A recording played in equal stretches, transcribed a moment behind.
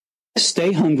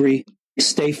Stay hungry,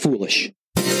 stay foolish.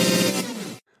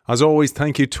 As always,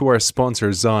 thank you to our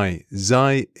sponsor, Zai.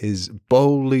 Zai is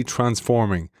boldly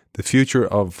transforming the future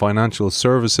of financial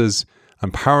services,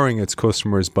 empowering its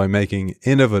customers by making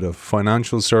innovative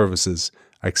financial services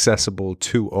accessible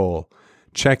to all.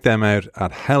 Check them out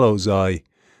at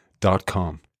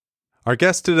hellozai.com. Our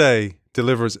guest today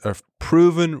delivers a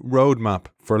proven roadmap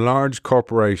for large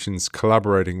corporations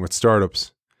collaborating with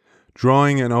startups.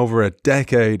 Drawing on over a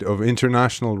decade of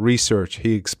international research,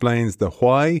 he explains the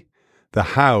why, the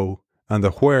how, and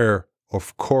the where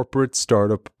of corporate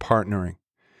startup partnering.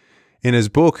 In his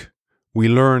book, we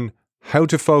learn how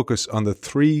to focus on the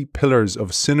 3 pillars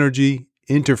of synergy,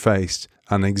 interface,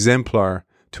 and exemplar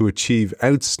to achieve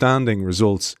outstanding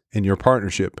results in your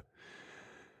partnership.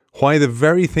 Why the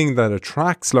very thing that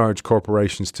attracts large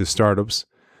corporations to startups,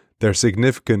 their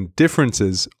significant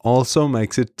differences, also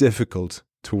makes it difficult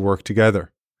to work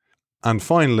together. And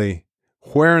finally,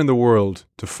 where in the world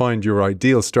to find your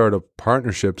ideal startup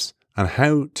partnerships and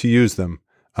how to use them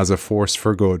as a force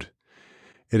for good.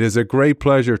 It is a great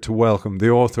pleasure to welcome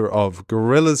the author of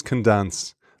Gorillas Can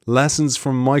Dance, Lessons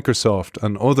from Microsoft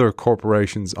and Other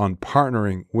Corporations on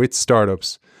Partnering with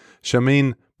Startups,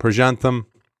 Shameen Prashantham.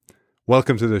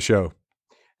 Welcome to the show.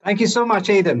 Thank you so much,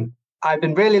 Aidan. I've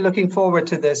been really looking forward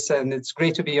to this, and it's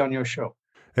great to be on your show.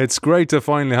 It's great to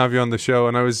finally have you on the show.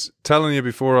 And I was telling you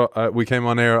before we came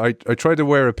on air, I tried to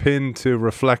wear a pin to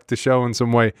reflect the show in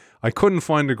some way. I couldn't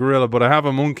find a gorilla, but I have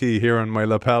a monkey here on my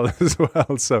lapel as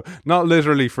well. So not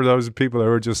literally for those people who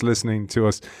are just listening to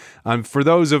us. And for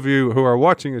those of you who are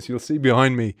watching us, you'll see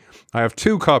behind me, I have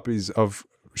 2 copies of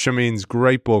Shameen's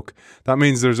great book. That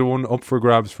means there's one up for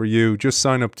grabs for you. Just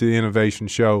sign up to the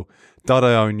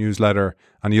innovationshow.io newsletter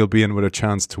and you'll be in with a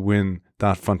chance to win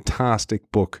that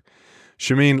fantastic book.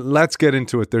 Shameen, let's get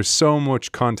into it. There's so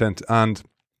much content and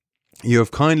you have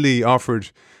kindly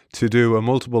offered to do a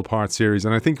multiple part series,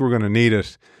 and I think we're going to need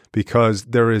it because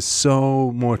there is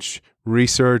so much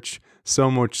research, so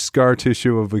much scar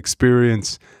tissue of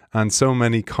experience, and so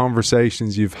many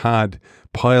conversations you've had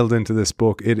piled into this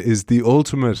book. It is the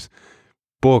ultimate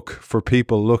book for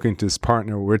people looking to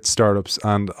partner with startups,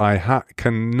 and I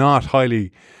cannot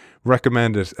highly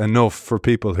recommend it enough for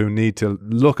people who need to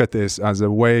look at this as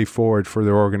a way forward for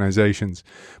their organizations.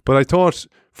 But I thought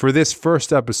for this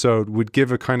first episode, we'd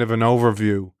give a kind of an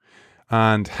overview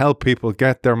and help people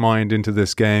get their mind into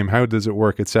this game. How does it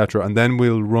work, etc. And then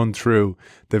we'll run through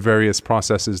the various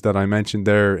processes that I mentioned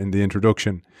there in the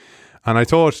introduction. And I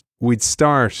thought we'd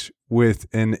start with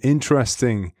an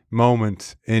interesting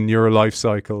moment in your life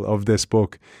cycle of this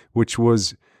book, which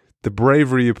was the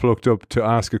bravery you plucked up to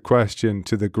ask a question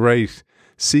to the great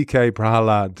C.K.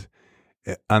 Prahalad,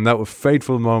 and that was a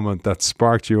fateful moment that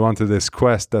sparked you onto this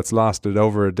quest that's lasted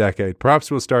over a decade. Perhaps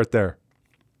we'll start there.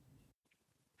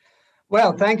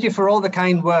 Well, thank you for all the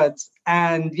kind words.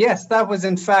 And yes, that was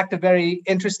in fact a very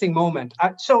interesting moment.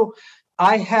 So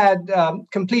I had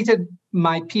completed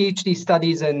my PhD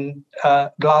studies in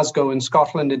Glasgow in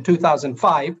Scotland in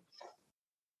 2005,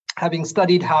 having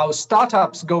studied how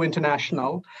startups go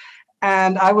international.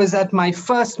 And I was at my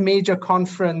first major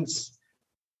conference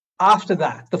after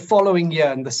that, the following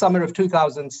year, in the summer of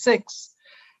 2006.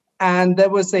 And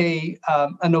there was an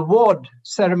award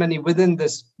ceremony within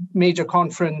this major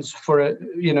conference for it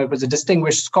was a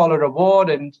Distinguished Scholar Award,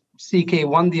 and CK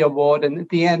won the award. And at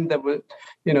the end, there were,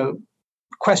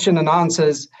 question and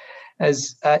answers,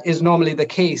 as is normally the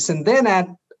case. And then at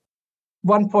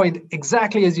one point,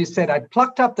 exactly as you said, I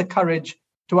plucked up the courage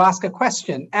to ask a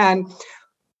question. And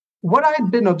what I'd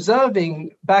been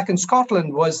observing back in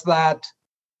Scotland was that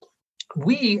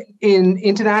we in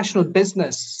international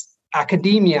business,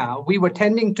 academia, we were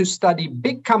tending to study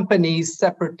big companies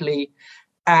separately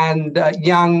and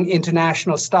young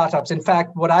international startups. In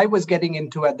fact, what I was getting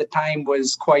into at the time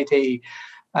was quite a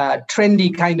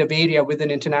trendy kind of area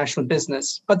within international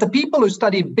business. But the people who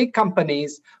studied big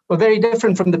companies were very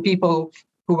different from the people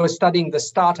who were studying the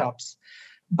startups.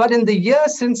 But in the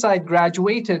years since I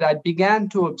graduated, I began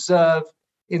to observe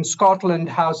in Scotland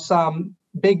how some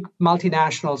big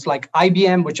multinationals like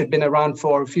IBM, which had been around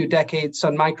for a few decades,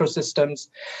 Sun Microsystems,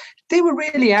 they were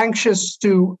really anxious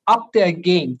to up their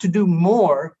game, to do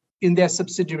more in their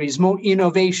subsidiaries, more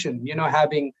innovation,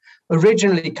 having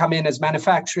originally come in as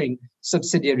manufacturing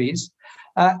subsidiaries.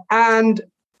 And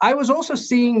I was also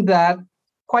seeing that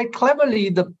quite cleverly,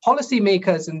 the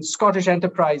policymakers in Scottish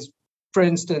enterprise, for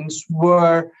instance,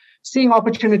 were seeing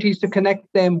opportunities to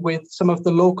connect them with some of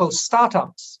the local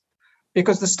startups,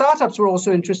 because the startups were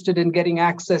also interested in getting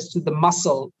access to the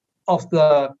muscle of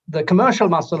the commercial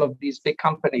muscle of these big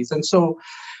companies. And so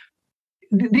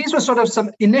these were sort of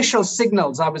some initial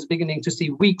signals I was beginning to see,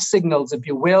 weak signals, if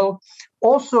you will.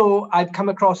 Also, I'd come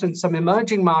across in some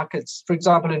emerging markets, for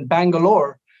example, in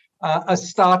Bangalore, a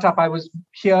startup I was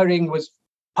hearing was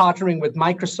partnering with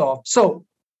Microsoft. So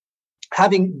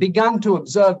having begun to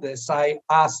observe this, I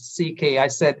asked CK, I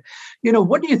said,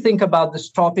 what do you think about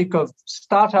this topic of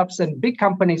startups and big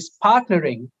companies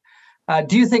partnering?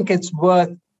 Do you think it's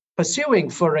worth pursuing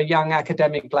for a young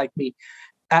academic like me?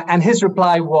 And his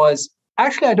reply was,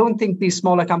 actually, I don't think these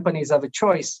smaller companies have a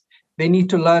choice. They need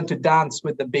to learn to dance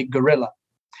with the big gorilla.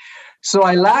 So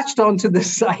I latched onto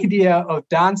this idea of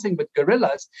dancing with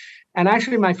gorillas. And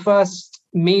actually, my first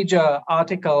major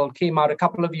article came out a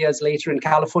couple of years later in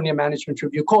California Management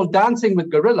Review called Dancing with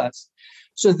Gorillas.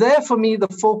 So there, for me, the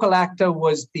focal actor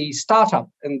was the startup.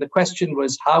 And the question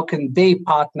was, how can they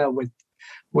partner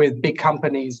with big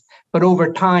companies? But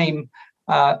over time,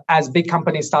 as big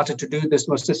companies started to do this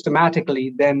more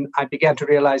systematically, then I began to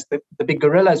realize that the big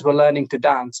gorillas were learning to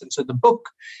dance. And so the book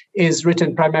is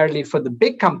written primarily for the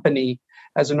big company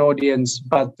as an audience,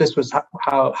 but this was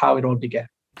how it all began.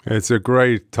 It's a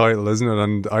great title, isn't it?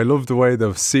 And I love the way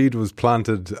the seed was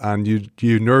planted and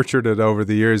you nurtured it over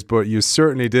the years, but you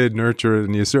certainly did nurture it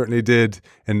and you certainly did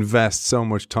invest so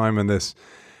much time in this.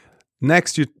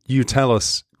 Next, you tell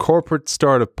us corporate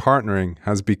startup partnering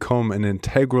has become an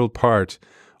integral part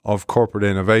of corporate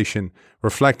innovation,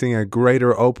 reflecting a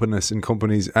greater openness in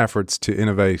companies' efforts to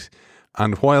innovate.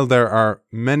 And while there are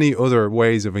many other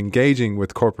ways of engaging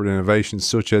with corporate innovation,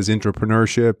 such as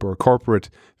entrepreneurship or corporate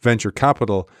venture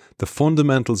capital, the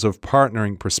fundamentals of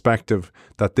partnering perspective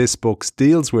that this book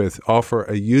deals with offer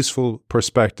a useful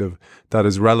perspective that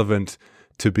is relevant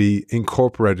to be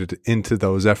incorporated into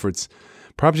those efforts.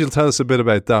 Perhaps you'll tell us a bit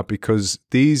about that, because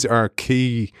these are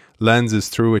key lenses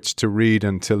through which to read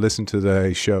and to listen to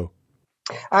the show.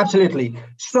 Absolutely.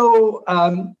 So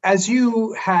as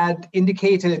you had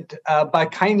indicated by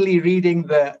kindly reading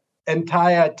the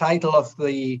entire title of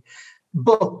the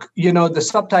book, the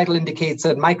subtitle indicates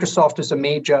that Microsoft is a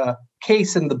major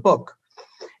case in the book.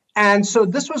 And so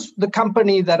this was the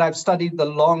company that I've studied the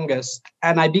longest.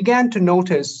 And I began to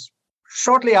notice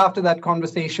shortly after that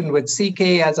conversation with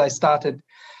CK, as I started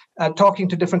talking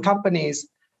to different companies,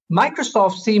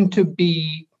 Microsoft seemed to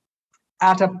be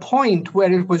at a point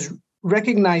where it was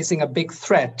recognizing a big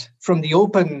threat from the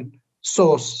open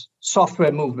source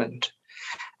software movement.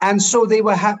 And so they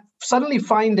were suddenly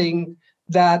finding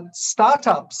that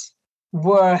startups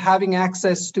were having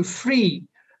access to free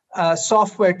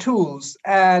software tools.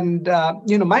 And,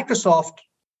 Microsoft,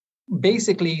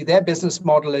 basically their business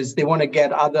model is they want to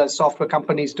get other software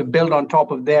companies to build on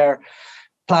top of their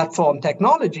platform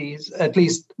technologies. At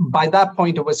least by that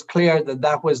point, it was clear that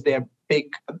that was their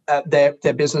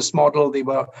their business model. They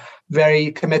were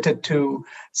very committed to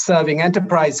serving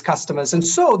enterprise customers. And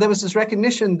so there was this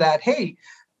recognition that, hey,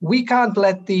 we can't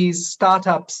let these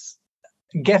startups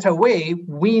get away.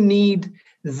 We need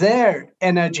their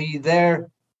energy, their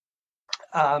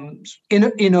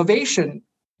innovation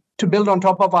to build on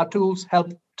top of our tools,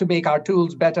 help to make our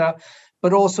tools better,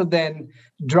 but also then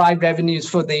drive revenues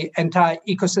for the entire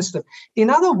ecosystem. In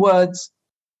other words,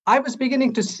 I was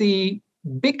beginning to see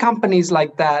big companies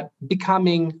like that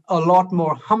becoming a lot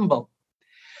more humble.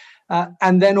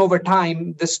 And then over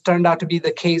time, this turned out to be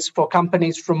the case for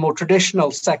companies from more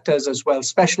traditional sectors as well,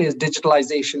 especially as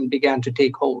digitalization began to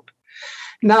take hold.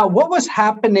 Now, what was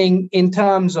happening in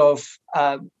terms of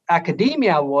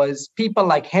academia was people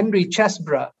like Henry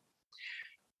Chesbrough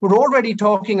were already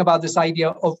talking about this idea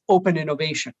of open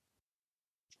innovation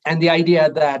and the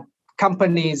idea that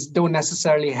companies don't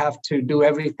necessarily have to do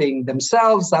everything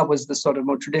themselves. That was the sort of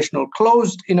more traditional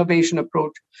closed innovation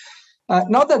approach.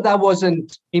 Not that that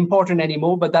wasn't important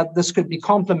anymore, but that this could be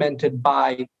complemented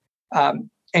by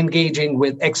engaging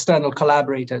with external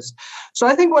collaborators. So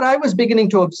I think what I was beginning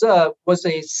to observe was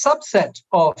a subset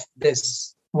of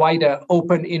this wider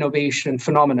open innovation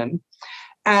phenomenon.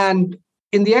 And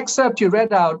in the excerpt you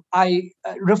read out, I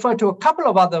refer to a couple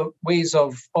of other ways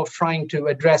of trying to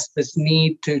address this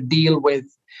need to deal with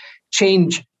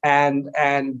change and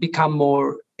become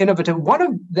more innovative. One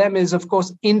of them is, of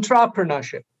course,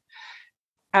 intrapreneurship.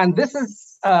 And this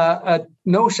is a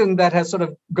notion that has sort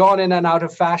of gone in and out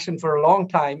of fashion for a long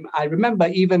time. I remember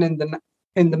even in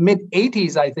the mid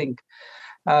 80s, I think,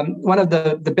 one of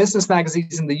the business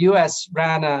magazines in the US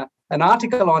ran an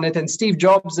article on it, and Steve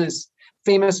Jobs is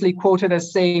famously quoted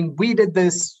as saying, "We did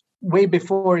this way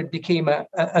before it became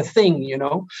a thing,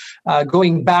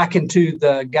 going back into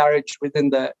the garage within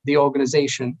the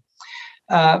organization."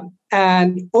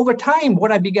 And over time,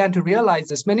 what I began to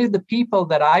realize is many of the people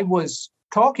that I was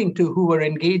talking to who were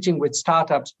engaging with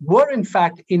startups were in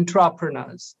fact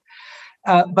intrapreneurs,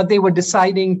 but they were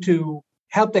deciding to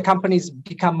help their companies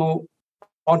become more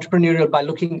entrepreneurial by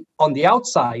looking on the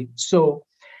outside. So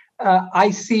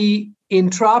I see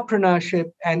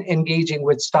intrapreneurship and engaging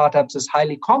with startups as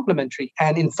highly complementary.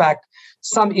 And in fact,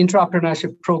 some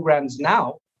intrapreneurship programs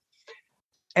now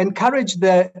encourage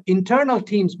the internal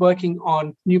teams working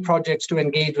on new projects to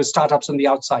engage with startups on the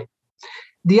outside.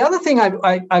 The other thing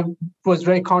I was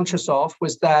very conscious of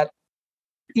was that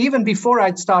even before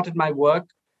I'd started my work,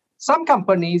 some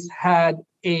companies had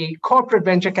a corporate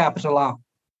venture capital arm,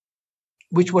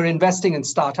 which were investing in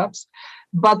startups.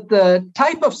 But the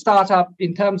type of startup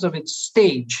in terms of its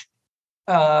stage,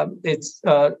 its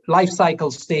life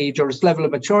cycle stage or its level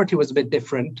of maturity was a bit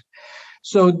different.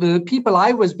 So the people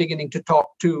I was beginning to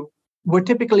talk to were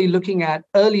typically looking at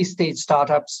early stage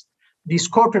startups. These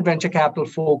corporate venture capital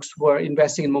folks were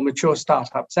investing in more mature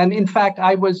startups. And in fact,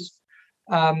 I was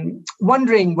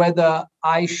wondering whether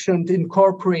I shouldn't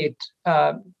incorporate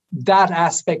that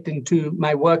aspect into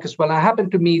my work as well. I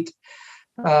happened to meet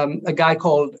a guy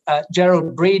called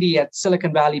Gerald Brady at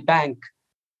Silicon Valley Bank.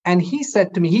 And he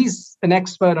said to me, he's an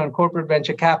expert on corporate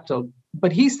venture capital,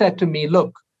 but he said to me,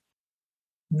 look,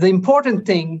 the important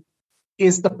thing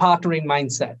is the partnering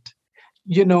mindset.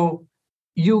 You know,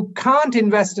 you can't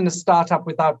invest in a startup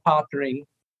without partnering.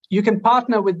 You can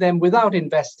partner with them without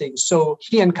investing. So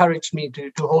he encouraged me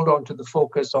to hold on to the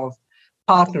focus of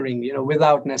partnering, you know,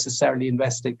 without necessarily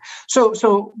investing.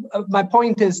 So my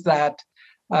point is that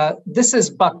this is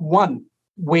but one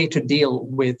way to deal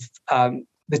with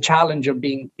the challenge of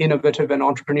being innovative and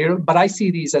entrepreneurial, but I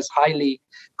see these as highly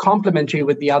complementary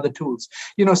with the other tools.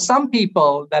 You know, some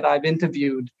people that I've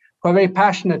interviewed who are very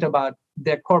passionate about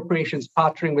their corporations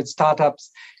partnering with startups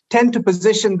tend to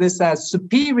position this as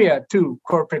superior to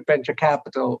corporate venture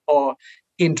capital or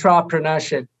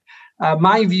intrapreneurship.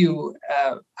 My view,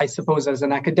 I suppose, as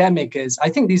an academic is I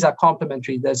think these are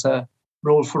complementary. There's a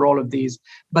role for all of these.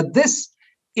 But this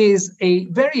is a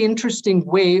very interesting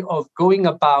way of going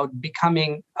about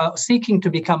becoming, seeking to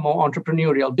become more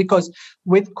entrepreneurial, because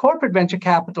with corporate venture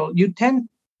capital, you tend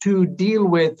to deal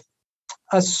with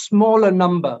a smaller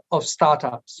number of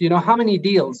startups. You know, how many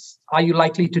deals are you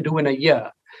likely to do in a year?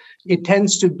 It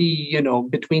tends to be, you know,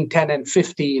 between 10 and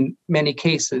 50 in many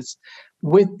cases.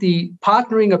 With the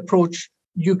partnering approach,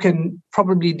 you can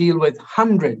probably deal with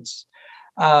hundreds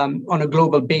on a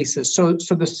global basis. So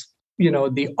this, you know,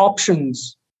 the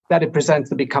options that it presents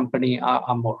the big company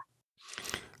are more.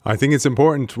 I think it's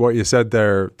important what you said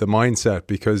there, the mindset,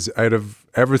 because out of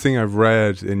everything I've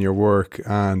read in your work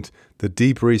and the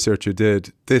deep research you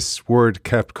did, this word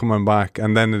kept coming back,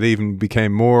 and then it even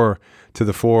became more to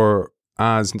the fore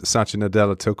as Satya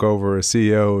Nadella took over as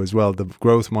CEO as well, the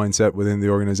growth mindset within the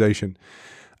organization.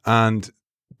 And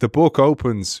the book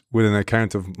opens with an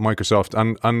account of Microsoft,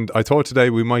 and I thought today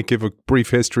we might give a brief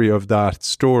history of that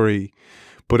story,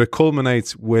 but it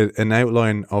culminates with an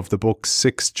outline of the book's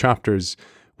 6 chapters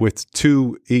with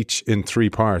 2 each in 3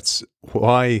 parts: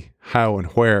 why, how, and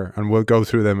where, and we'll go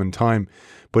through them in time.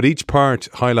 But each part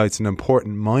highlights an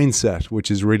important mindset,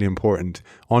 which is really important: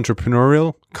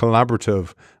 entrepreneurial,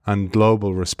 collaborative, and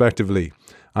global, respectively.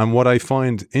 And what I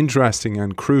find interesting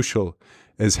and crucial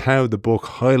is how the book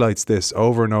highlights this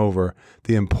over and over,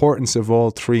 the importance of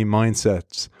all 3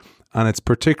 mindsets. And it's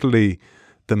particularly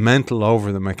the mental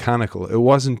over the mechanical. It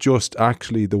wasn't just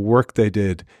actually the work they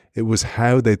did, it was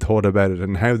how they thought about it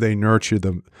and how they nurtured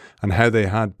them and how they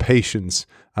had patience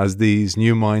as these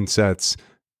new mindsets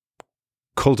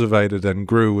cultivated and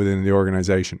grew within the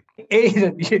organization.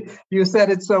 Aidan, you said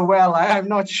it so well. I'm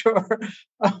not sure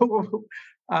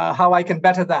how I can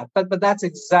better that, but that's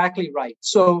exactly right.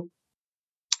 So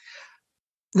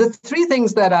the 3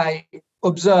 things that I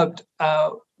observed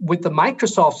with the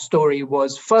Microsoft story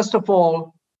was, first of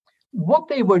all, what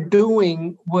they were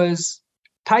doing was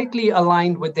tightly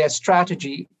aligned with their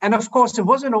strategy. And of course, it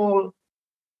wasn't all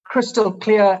crystal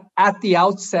clear at the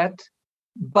outset,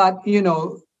 but, you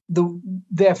know,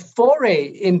 their foray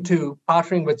into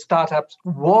partnering with startups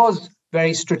was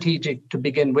very strategic to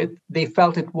begin with. They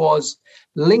felt it was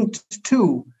linked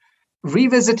to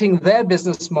revisiting their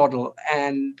business model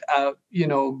and, you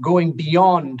know, going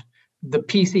beyond the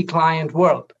PC client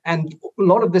world. And a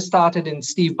lot of this started in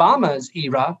Steve Ballmer's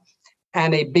era.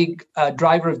 And a big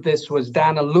driver of this was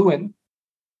Dana Lewin,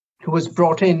 who was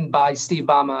brought in by Steve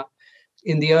Ballmer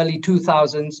in the early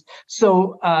 2000s.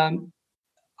 So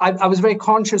I was very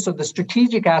conscious of the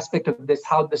strategic aspect of this,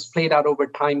 how this played out over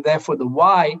time. Therefore, the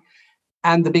why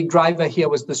and the big driver here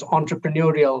was this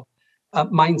entrepreneurial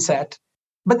mindset.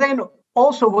 But then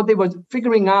also what they were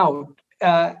figuring out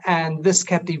and this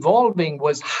kept evolving,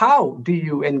 was how do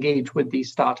you engage with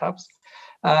these startups?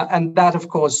 And that, of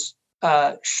course,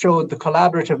 showed the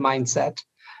collaborative mindset.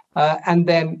 And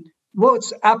then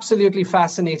what's absolutely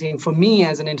fascinating for me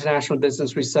as an international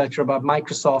business researcher about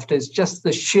Microsoft is just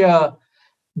the sheer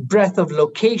breadth of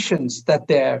locations that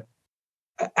their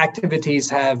activities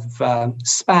have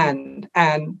spanned.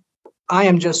 And I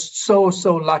am just so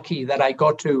lucky that I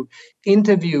got to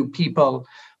interview people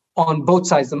on both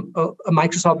sides,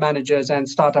 Microsoft managers and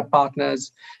startup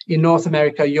partners in North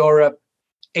America, Europe,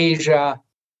 Asia,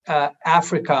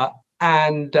 Africa.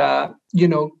 And,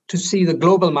 to see the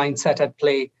global mindset at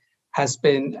play has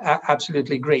been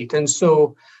absolutely great. And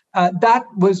so that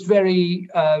was very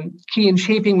key in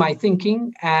shaping my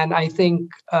thinking. And I think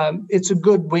it's a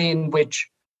good way in which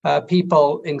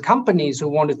people in companies who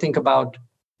want to think about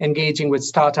engaging with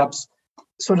startups,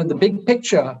 sort of the big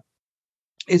picture,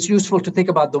 it's useful to think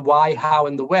about the why, how,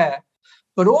 and the where.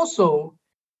 But also,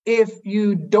 if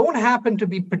you don't happen to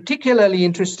be particularly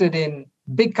interested in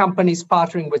big companies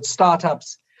partnering with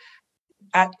startups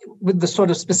with the sort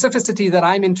of specificity that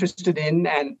I'm interested in,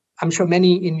 and I'm sure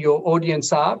many in your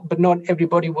audience are, but not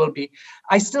everybody will be.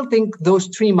 I still think those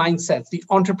three mindsets, the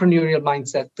entrepreneurial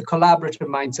mindset, the collaborative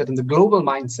mindset, and the global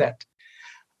mindset,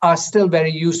 are still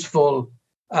very useful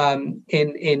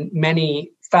in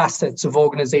many facets of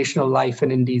organizational life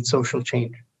and indeed social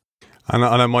change. And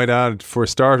I might add, for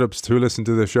startups who listen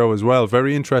to the show as well,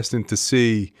 very interesting to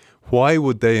see why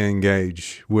would they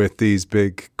engage with these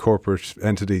big corporate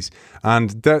entities. And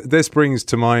this brings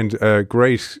to mind a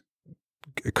great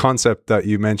concept that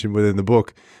you mentioned within the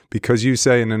book, because you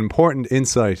say an important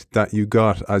insight that you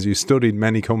got as you studied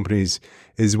many companies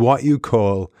is what you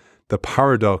call the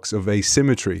paradox of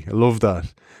asymmetry. I love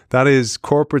that. That is,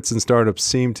 corporates and startups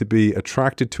seem to be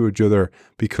attracted to each other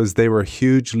because they were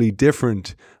hugely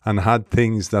different and had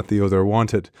things that the other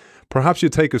wanted. Perhaps you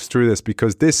take us through this,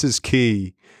 because this is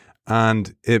key,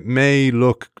 and it may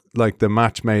look like the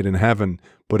match made in heaven,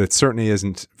 but it certainly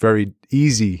isn't very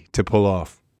easy to pull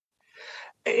off.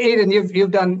 Aidan,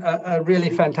 you've done a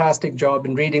really fantastic job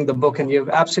in reading the book, and you've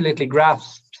absolutely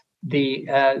grasped the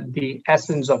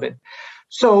essence of it.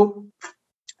 So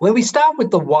when we start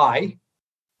with the why,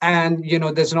 and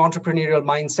there's an entrepreneurial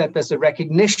mindset, there's a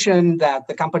recognition that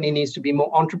the company needs to be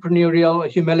more entrepreneurial, a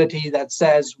humility that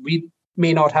says we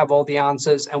may not have all the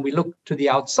answers, and we look to the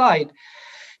outside.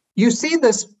 You see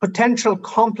this potential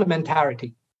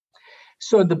complementarity.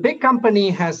 So the big company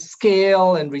has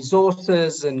scale and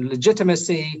resources and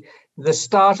legitimacy. The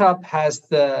startup has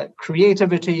the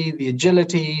creativity, the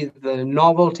agility, the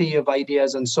novelty of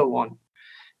ideas, and so on.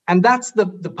 And that's the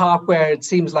part where it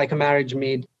seems like a marriage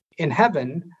made in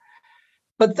heaven.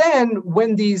 But then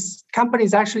when these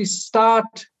companies actually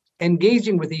start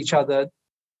engaging with each other,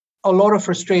 a lot of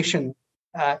frustration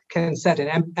can set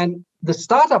in. And the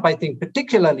startup, I think,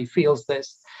 particularly feels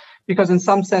this, because in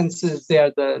some senses,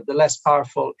 they're the less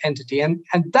powerful entity. And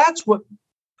that's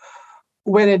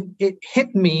when it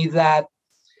hit me that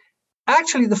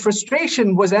actually the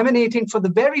frustration was emanating for the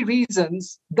very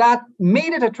reasons that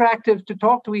made it attractive to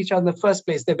talk to each other in the first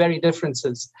place, their very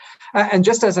differences. And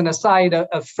just as an aside,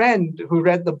 a friend who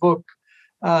read the book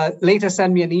later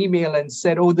sent me an email and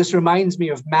said, "Oh, this reminds me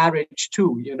of marriage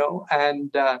too,"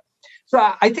 And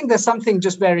so I think there's something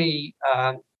just very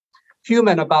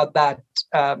human about that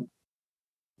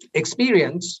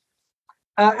experience.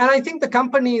 And I think the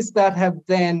companies that have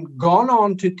then gone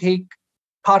on to take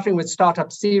partnering with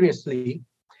startups seriously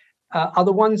are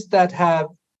the ones that have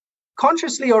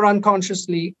consciously or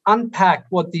unconsciously unpacked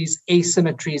what these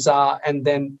asymmetries are and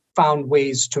then found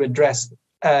ways to address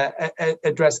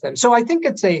them. So I think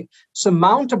it's a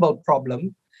surmountable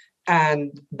problem,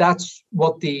 and that's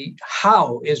what the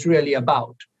how is really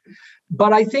about.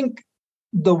 But I think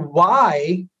the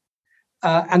why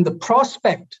and the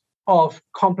prospect of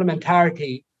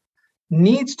complementarity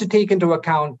needs to take into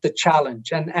account the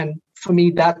challenge. And for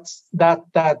me, that's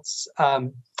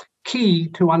key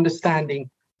to understanding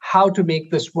how to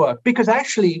make this work. Because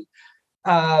actually,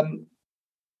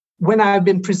 when I've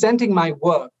been presenting my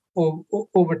work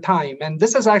over time, and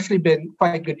this has actually been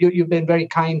quite good. You've been very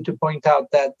kind to point out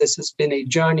that this has been a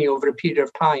journey over a period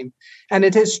of time. And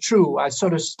it is true. I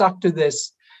sort of stuck to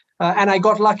this. And I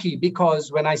got lucky,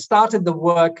 because when I started the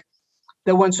work,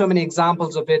 there weren't so many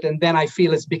examples of it. And then I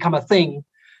feel it's become a thing.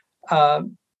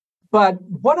 But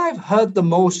what I've heard the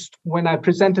most when I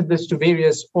presented this to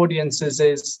various audiences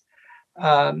is,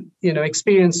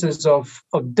 experiences of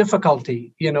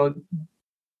difficulty.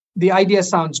 The idea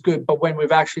sounds good, but when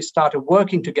we've actually started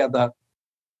working together,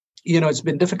 it's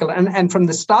been difficult. And from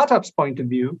the startup's point of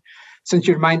view, since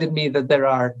you reminded me that there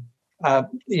are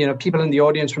people in the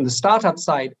audience from the startup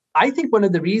side. I think one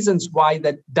of the reasons why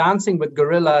that Dancing with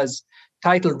Gorillas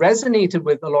title resonated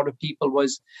with a lot of people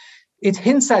was it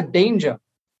hints at danger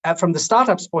from the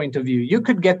startup's point of view. You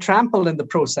could get trampled in the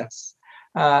process.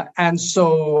 And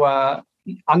so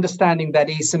understanding that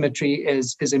asymmetry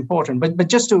is important. But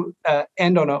just to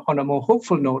end on a more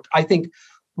hopeful note, I think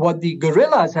what the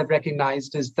gorillas have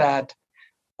recognized is that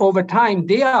over time,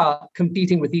 they are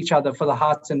competing with each other for the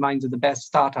hearts and minds of the best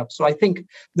startups. So I think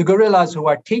the gorillas who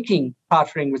are taking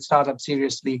partnering with startups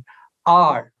seriously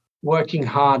are working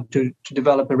hard to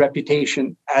develop a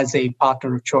reputation as a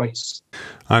partner of choice.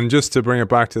 And just to bring it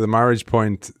back to the marriage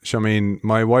point, Shameen,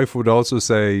 my wife would also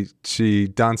say she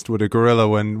danced with a gorilla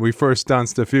when we first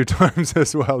danced a few times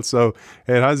as well. So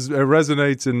it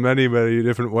resonates in many, many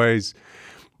different ways.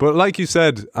 But like you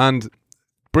said, and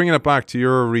bringing it back to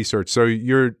your research, so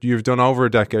you've done over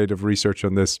a decade of research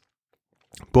on this,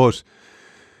 but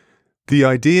the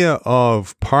idea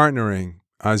of partnering,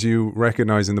 as you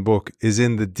recognize in the book, is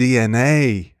in the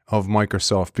DNA of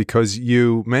Microsoft, because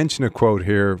you mention a quote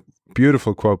here,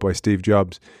 beautiful quote by Steve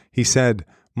Jobs. He said,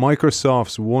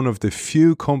 Microsoft's one of the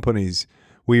few companies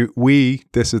we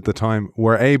this at the time,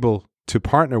 were able to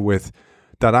partner with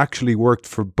that actually worked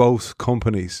for both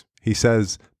companies. He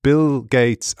says, Bill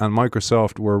Gates and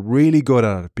Microsoft were really good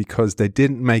at it because they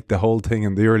didn't make the whole thing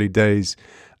in the early days,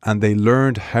 and they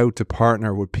learned how to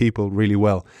partner with people really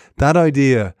well. That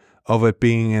idea of it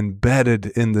being embedded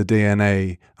in the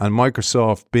DNA and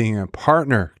Microsoft being a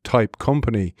partner type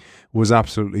company was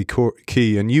absolutely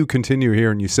key. And you continue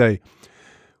here and you say,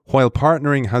 while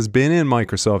partnering has been in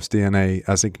Microsoft's DNA,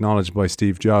 as acknowledged by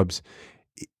Steve Jobs,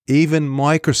 even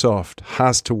Microsoft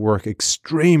has to work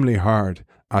extremely hard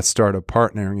at startup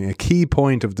partnering. A key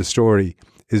point of the story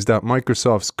is that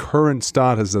Microsoft's current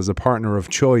status as a partner of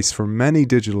choice for many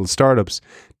digital startups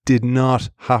did not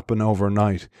happen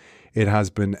overnight. It has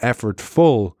been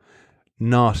effortful,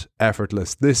 not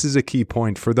effortless. This is a key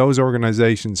point for those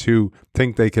organizations who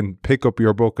think they can pick up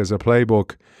your book as a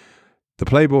playbook. The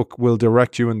playbook will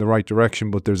direct you in the right direction,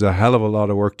 but there's a hell of a lot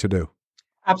of work to do.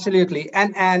 Absolutely.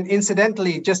 And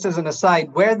incidentally, just as an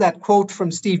aside, where that quote from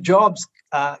Steve Jobs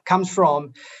comes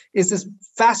from is this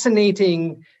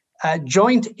fascinating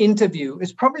joint interview.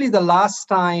 It's probably the last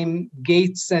time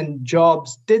Gates and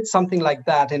Jobs did something like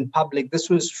that in public. This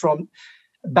was from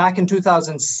back in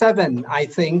 2007, I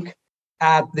think,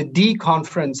 at the D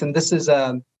conference. And this is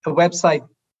a website,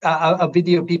 a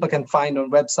video people can find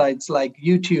on websites like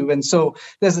YouTube. And so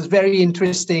there's this very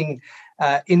interesting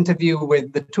interview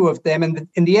with the two of them. And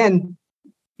in the end,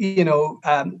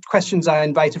 questions are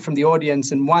invited from the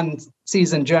audience. And one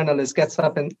seasoned journalist gets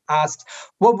up and asks,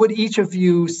 what would each of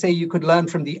you say you could learn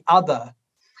from the other?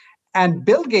 And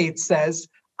Bill Gates says,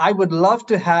 I would love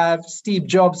to have Steve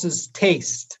Jobs'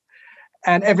 taste.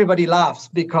 And everybody laughs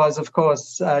because, of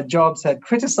course, Jobs had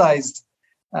criticized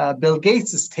Bill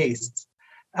Gates' taste.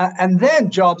 And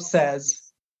then Jobs says,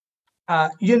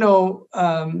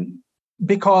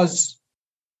 because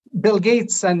Bill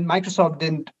Gates and Microsoft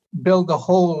didn't build the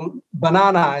whole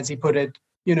banana, as he put it,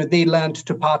 they learned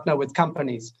to partner with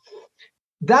companies.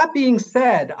 That being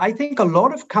said, I think a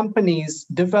lot of companies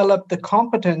develop the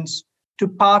competence to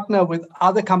partner with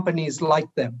other companies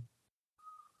like them.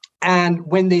 And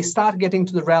when they start getting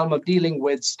to the realm of dealing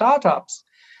with startups,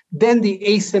 then the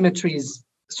asymmetries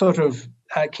sort of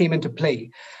came into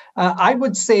play. I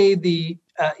would say the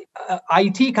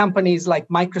IT companies like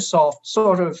Microsoft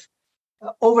sort of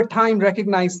over time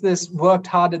recognized this, worked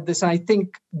hard at this, and I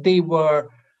think they were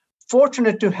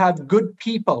fortunate to have good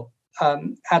people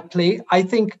at play. I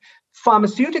think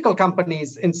pharmaceutical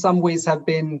companies in some ways have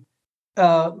been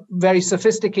very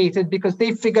sophisticated because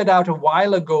they figured out a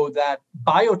while ago that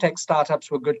biotech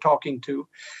startups were good talking to.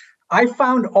 I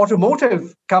found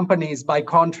automotive companies, by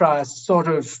contrast, sort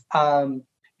of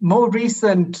more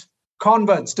recent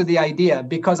converts to the idea,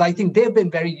 because I think they've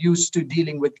been very used to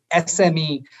dealing with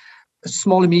SME,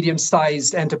 small and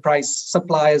medium-sized enterprise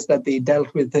suppliers that they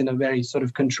dealt with in a very sort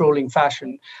of controlling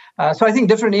fashion. So I think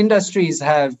different industries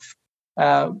have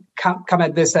come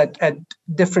at this at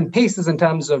different paces in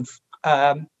terms of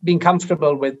being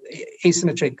comfortable with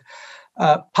asymmetric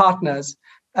partners.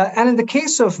 And in the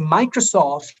case of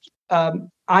Microsoft,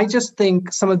 I just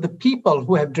think some of the people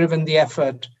who have driven the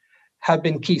effort have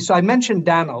been key. So I mentioned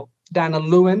Daniel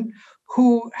Lewin,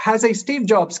 who has a Steve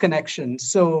Jobs connection.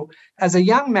 So as a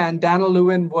young man, Daniel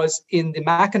Lewin was in the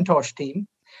Macintosh team.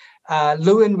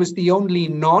 Lewin was the only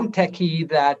non-techie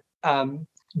that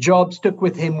Jobs took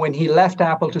with him when he left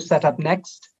Apple to set up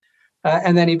Next.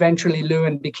 And then eventually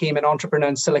Lewin became an entrepreneur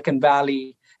in Silicon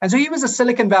Valley. And so he was a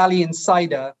Silicon Valley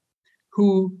insider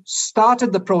who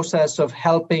started the process of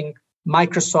helping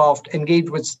Microsoft engage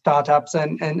with startups,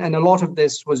 and a lot of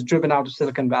this was driven out of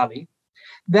Silicon Valley.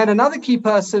 Then another key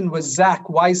person was Zach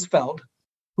Weisfeld,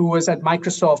 who was at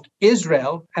Microsoft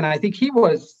Israel, and I think he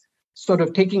was sort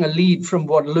of taking a lead from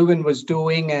what Lewin was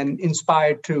doing and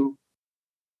inspired to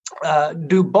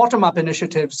do bottom-up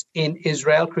initiatives in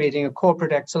Israel, creating a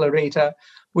corporate accelerator,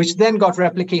 which then got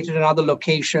replicated in other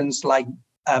locations like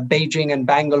Beijing and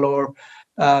Bangalore,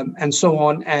 and so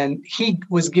on. And he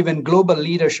was given global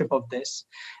leadership of this.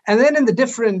 And then in the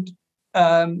different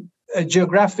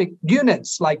geographic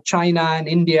units like China and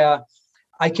India,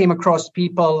 I came across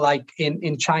people like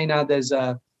in China, there's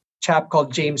a chap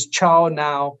called James Chow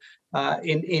now.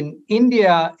 In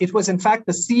India, it was in fact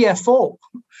the CFO,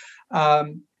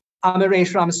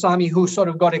 Amaresh Ramaswamy, who sort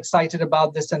of got excited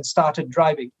about this and started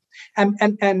driving. And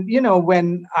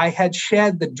when I had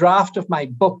shared the draft of my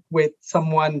book with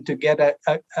someone to get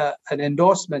an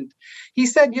endorsement, he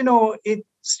said, it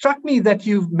struck me that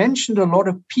you've mentioned a lot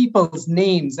of people's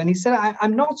names. And he said,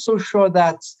 I'm not so sure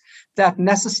that's that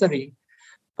necessary.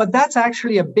 But that's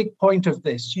actually a big point of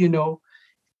this.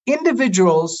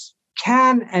 Individuals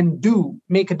can and do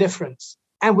make a difference.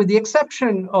 And with the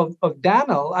exception of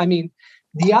Daniel, I mean,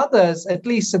 the others, at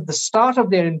least at the start of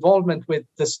their involvement with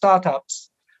the startups,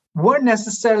 weren't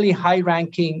necessarily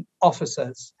high-ranking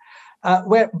officers.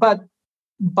 But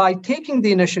by taking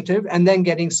the initiative and then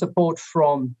getting support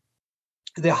from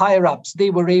the higher-ups, they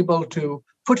were able to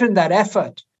put in that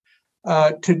effort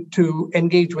to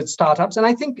engage with startups. And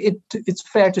I think it's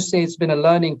fair to say it's been a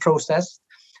learning process.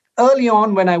 Early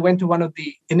on, when I went to one of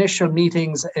the initial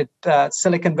meetings at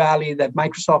Silicon Valley that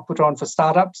Microsoft put on for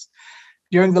startups,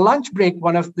 during the lunch break,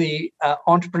 one of the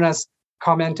entrepreneurs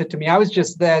commented to me, I was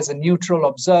just there as a neutral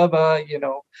observer,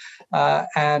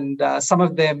 and some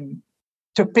of them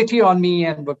took pity on me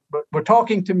and were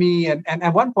talking to me. And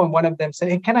at one point, one of them said,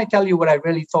 hey, can I tell you what I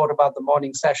really thought about the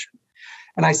morning session?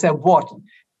 And I said, what?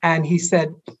 And he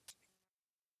said,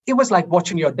 it was like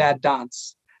watching your dad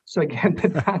dance. So again, the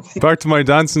dancing. Back to my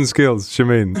dancing skills,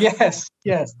 Shameen. Yes.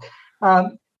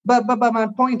 But my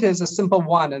point is a simple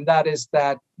one, and that is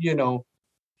that,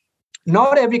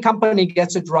 not every company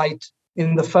gets it right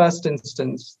in the first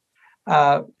instance.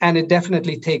 And it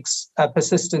definitely takes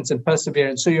persistence and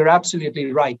perseverance. So you're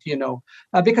absolutely right,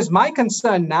 because my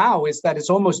concern now is that it's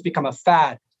almost become a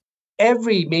fad.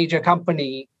 Every major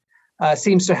company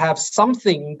seems to have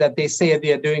something that they say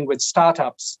they're doing with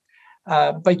startups.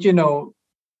 But,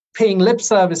 paying lip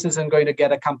service isn't going to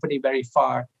get a company very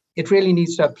far. It really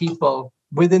needs to have people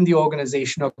within the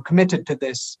organization who are committed to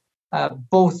this,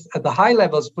 both at the high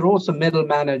levels, but also middle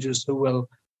managers who will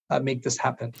make this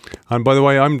happen. And by the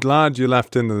way, I'm glad you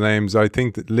left in the names. I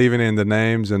think that leaving in the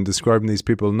names and describing these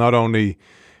people not only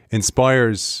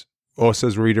inspires us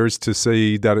as readers to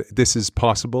see that this is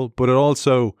possible, but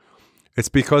it's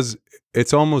because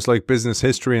it's almost like business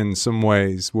history in some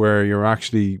ways, where you're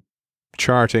actually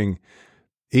charting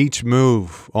each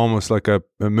move, almost like a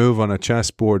move on a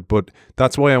chessboard. But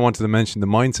that's why I wanted to mention the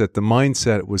mindset. The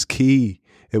mindset was key.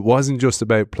 It wasn't just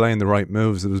about playing the right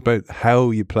moves. It was about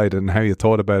how you played it and how you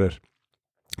thought about it.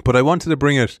 But I wanted to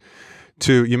bring it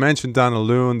to, you mentioned Daniel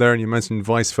Lewin there and you mentioned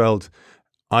Weisfeld.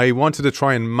 I wanted to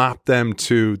try and map them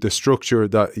to the structure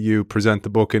that you present the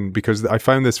book in, because I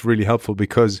found this really helpful,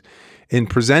 because in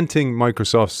presenting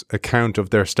Microsoft's account of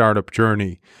their startup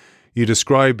journey, you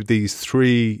describe these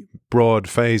three broad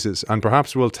phases, and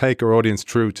perhaps we'll take our audience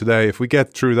through today. If we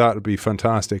get through that, it'd be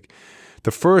fantastic.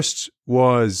 The first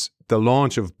was the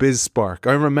launch of BizSpark.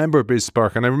 I remember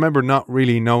BizSpark, and I remember not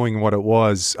really knowing what it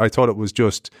was. I thought it was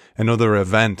just another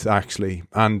event, actually.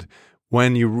 And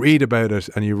when you read about it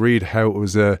and you read how it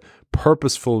was a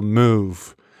purposeful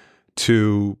move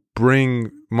to bring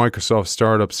Microsoft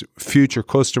startups, future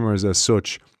customers as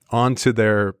such, onto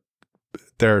their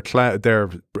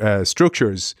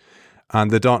structures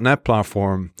and the .NET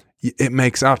platform, it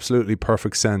makes absolutely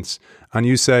perfect sense. And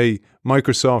you say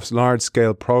Microsoft's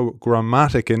large-scale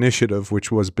programmatic initiative,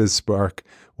 which was BizSpark,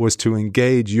 was to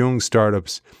engage young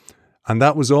startups. And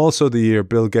that was also the year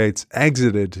Bill Gates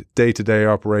exited day-to-day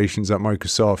operations at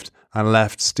Microsoft and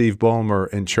left Steve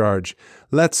Ballmer in charge.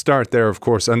 Let's start there, of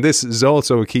course. And this is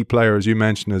also a key player, as you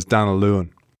mentioned, as Daniel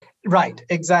Lewin. Right,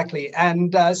 exactly.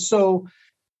 And so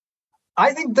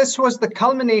I think this was the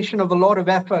culmination of a lot of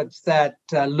efforts that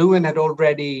Lewin had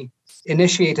already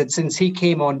initiated since he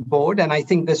came on board. And I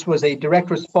think this was a direct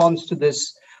response to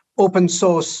this open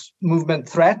source movement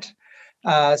threat.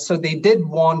 So they did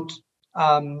want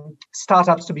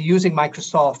startups to be using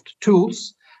Microsoft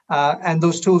tools, and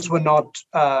those tools were not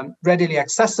readily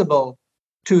accessible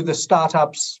to the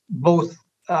startups, both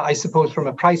in the early days and then in the middle. And so they decided to I suppose, from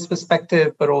a price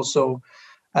perspective, but also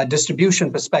a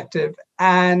distribution perspective.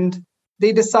 And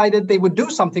they decided they would do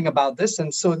something about this.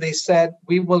 And so they said,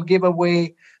 we will give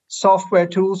away software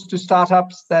tools to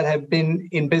startups that have been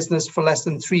in business for less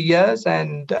than 3 years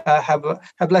and have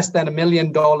less than $1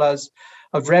 million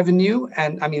of revenue.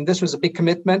 And I mean, this was a big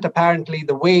commitment. Apparently,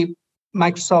 the way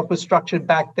Microsoft was structured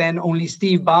back then, only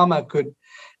Steve Ballmer could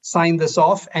sign this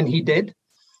off, and he did.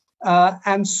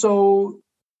 And so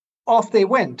off they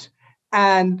went.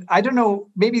 And I don't know,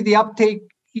 maybe the uptake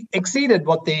exceeded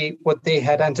what they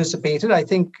had anticipated. I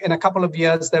think in a couple of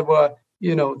years there were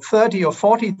 30 or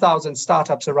 40,000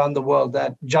 startups around the world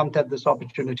that jumped at this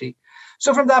opportunity.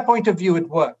 So from that point of view, it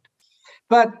worked.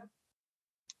 But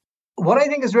what I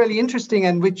think is really interesting,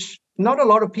 and which not a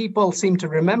lot of people seem to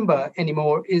remember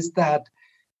anymore, is that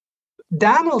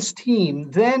Daniel's team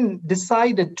then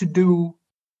decided to do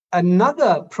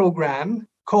another program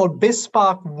called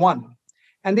BizSpark 1.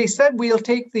 And they said, we'll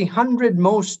take the 100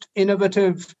 most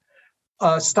innovative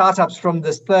startups from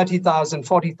this 30,000,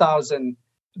 40,000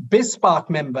 BizSpark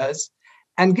members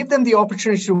and give them the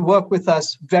opportunity to work with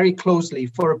us very closely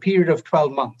for a period of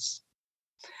 12 months.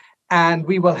 And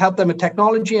we will help them with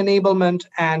technology enablement,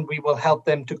 and we will help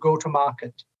them to go to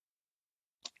market.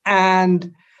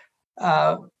 And,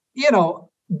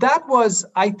 that was,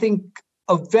 I think,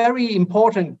 a very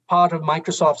important part of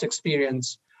Microsoft's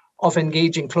experience of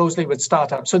engaging closely with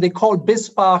startups. So they called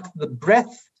BizSpark the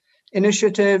Breadth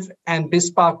Initiative and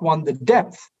BizSpark 1 the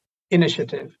Depth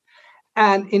Initiative.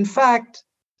 And in fact,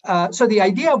 so the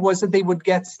idea was that they would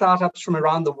get startups from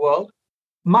around the world.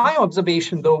 My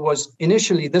observation, though, was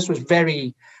initially this was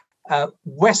very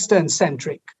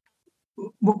Western-centric.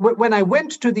 When I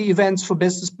went to the events for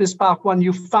BizSpark 1,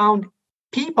 you found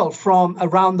people from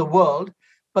around the world,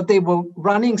 but they were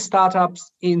running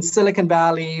startups in Silicon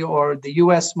Valley or the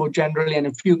US more generally, and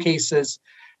in a few cases,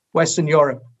 Western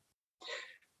Europe.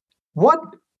 What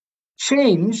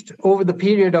changed over the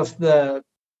period of the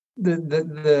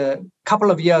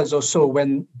couple of years or so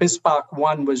when BizSpark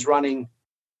 1 was running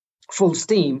full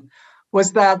steam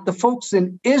was that the folks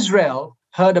in Israel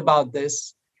heard about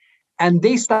this and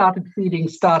they started feeding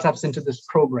startups into this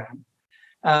program.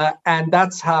 And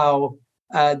that's how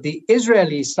the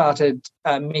Israelis started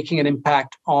making an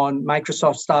impact on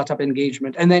Microsoft startup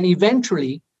engagement. And then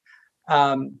eventually,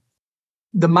 the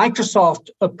Microsoft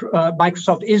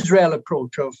Israel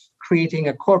approach of creating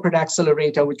a corporate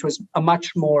accelerator, which was a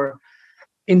much more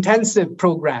intensive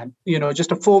program,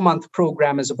 just a 4-month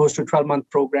program as opposed to a 12-month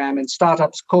program, and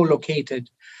startups co-located.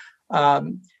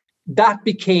 That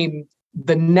became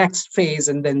the next phase,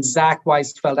 and then Zach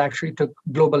Weisfeld actually took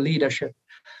global leadership.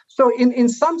 So in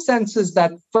some senses,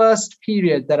 that first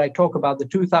period that I talk about, the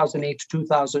 2008 to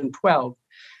 2012,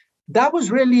 that was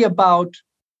really about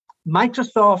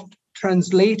Microsoft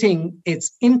translating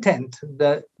its intent,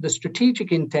 the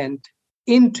strategic intent,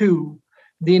 into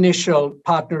the initial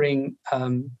partnering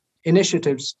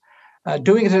initiatives,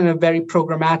 doing it in a very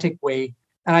programmatic way.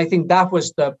 And I think that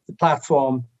was the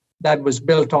platform that was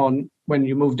built on when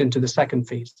you moved into the second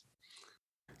phase.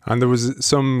 And there was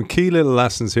some key little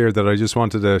lessons here that I just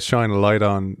wanted to shine a light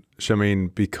on,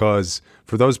 Shameen, because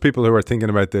for those people who are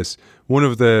thinking about this, one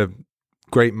of the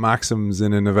great maxims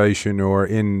in innovation or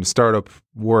in startup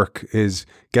work is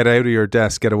get out of your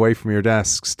desk, get away from your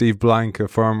desk. Steve Blank, a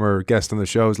former guest on the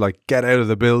show, is like, get out of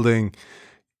the building.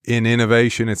 In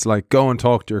innovation, it's like, go and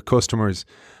talk to your customers.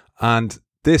 And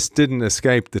this didn't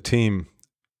escape the team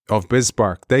of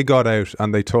BizSpark. They got out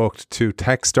and they talked to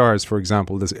Techstars, for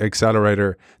example, this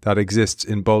accelerator that exists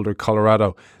in Boulder,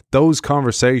 Colorado. Those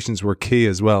conversations were key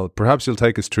as well. Perhaps you'll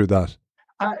take us through that.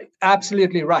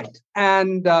 Absolutely right.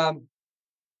 And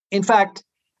in fact,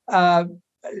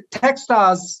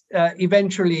 Techstars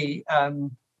eventually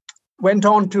went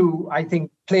on to, I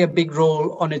think, play a big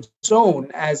role on its own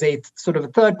as a sort of a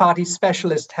third-party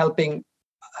specialist helping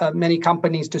many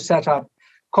companies to set up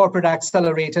corporate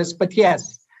accelerators. But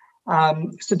yes,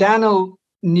 so Daniel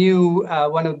knew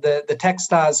one of the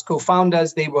Techstars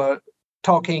co-founders. They were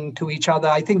talking to each other.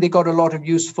 I think they got a lot of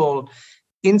useful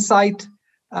insight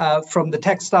from the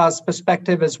Techstars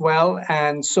perspective as well.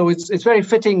 And so it's very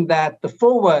fitting that the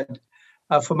foreword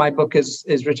for my book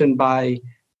is written by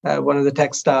one of the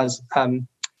Techstars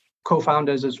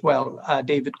co-founders as well,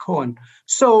 David Cohen.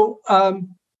 So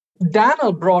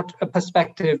Daniel brought a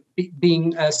perspective,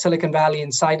 being a Silicon Valley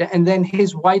insider, and then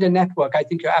his wider network, I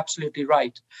think you're absolutely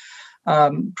right,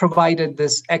 provided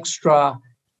this extra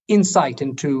insight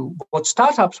into what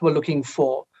startups were looking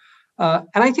for. And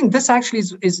I think this actually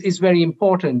is very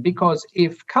important, because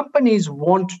if companies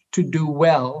want to do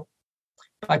well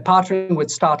by partnering with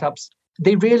startups,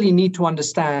 they really need to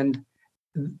understand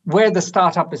where the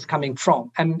startup is coming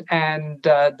from, and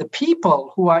the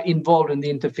people who are involved in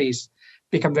the interface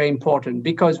become very important,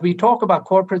 because we talk about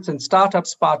corporates and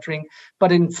startups partnering,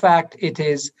 but in fact it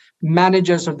is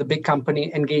managers of the big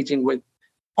company engaging with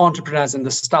entrepreneurs in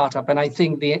the startup. And I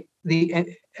think the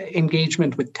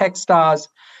engagement with Techstars,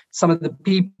 some of the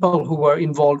people who were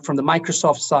involved from the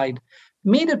Microsoft side,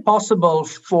 made it possible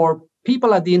for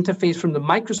people at the interface from the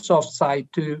Microsoft side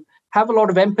to have a lot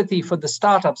of empathy for the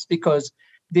startups, because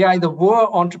they either were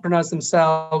entrepreneurs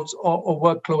themselves or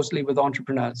work closely with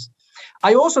entrepreneurs.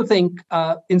 I also think,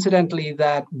 incidentally,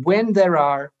 that when there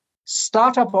are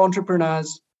startup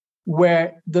entrepreneurs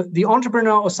where the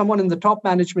entrepreneur or someone in the top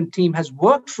management team has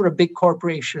worked for a big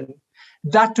corporation,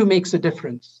 that too makes a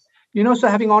difference. So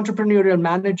having entrepreneurial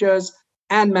managers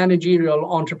and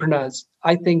managerial entrepreneurs,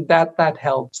 I think that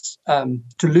helps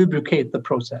to lubricate the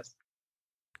process.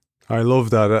 I love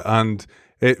that. And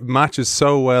it matches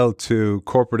so well to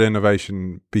corporate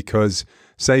innovation because,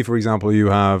 say, for example, you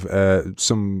have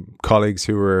some colleagues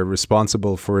who are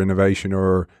responsible for innovation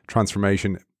or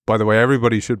transformation. By the way,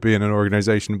 everybody should be in an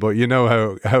organization, but you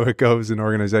know how it goes in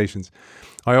organizations.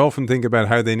 I often think about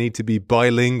how they need to be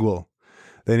bilingual.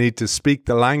 They need to speak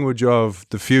the language of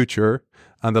the future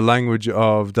and the language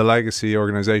of the legacy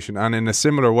organization. And in a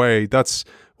similar way, that's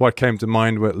what came to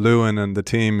mind with Lewin and the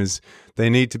team, is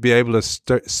they need to be able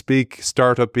to speak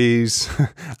startup-ese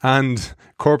and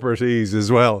corporate-ese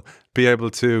as well, be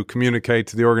able to communicate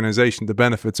to the organization the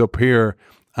benefits up here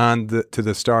and to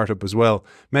the startup as well.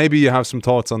 Maybe you have some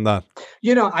thoughts on that.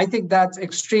 I think that's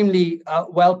extremely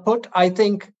well put. I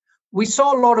think we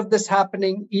saw a lot of this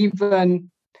happening even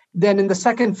then in the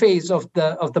second phase of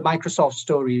the Microsoft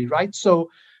story, right? So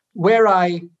where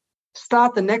I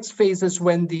start the next phase is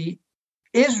when the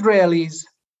Israelis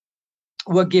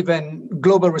were given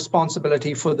global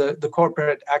responsibility for the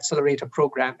corporate accelerator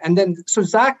program. And then, so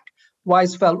Zach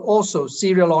Weisfeld, also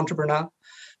serial entrepreneur,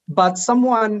 but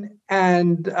someone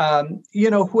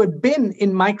who had been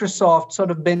in Microsoft,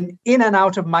 sort of been in and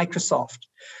out of Microsoft.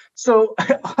 So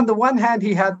on the one hand,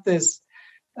 he had this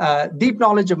deep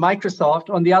knowledge of Microsoft.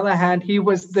 On the other hand, he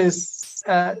was this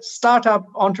startup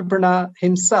entrepreneur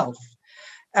himself.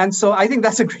 And so I think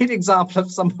that's a great example of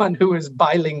someone who is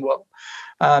bilingual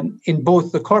in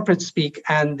both the corporate speak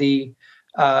and the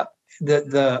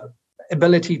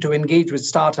ability to engage with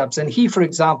startups. And he, for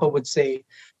example, would say,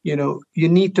 you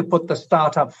need to put the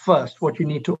startup first. What you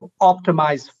need to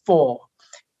optimize for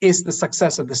is the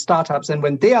success of the startups. And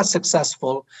when they are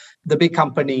successful, the big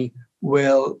company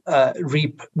will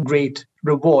reap great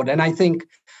reward. And I think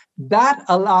that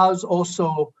allows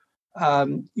also,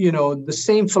 the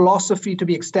same philosophy to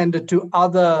be extended to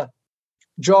other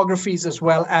geographies as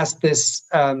well, as as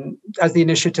the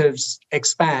initiatives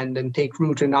expand and take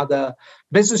root in other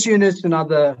business units in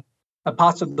other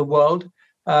parts of the world.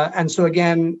 And so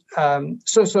again,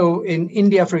 so in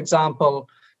India, for example,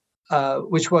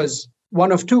 which was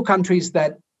one of two countries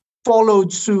that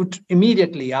followed suit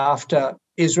immediately after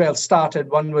Israel started.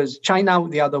 One was China,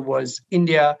 the other was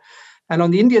India. And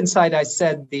on the Indian side, I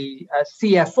said the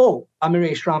CFO,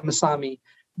 Amiresh Ramasamy,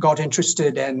 got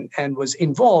interested and was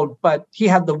involved, but he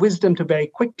had the wisdom to very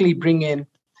quickly bring in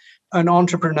an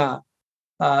entrepreneur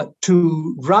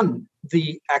to run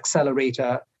the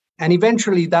accelerator. And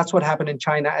eventually that's what happened in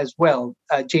China as well.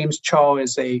 James Chow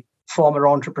is a former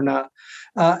entrepreneur.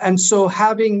 And so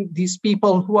having these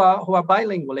people who are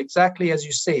bilingual, exactly as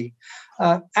you say.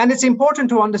 And it's important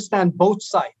to understand both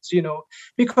sides,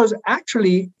 because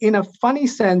actually, in a funny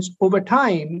sense, over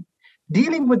time,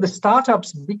 dealing with the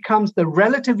startups becomes the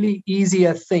relatively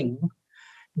easier thing.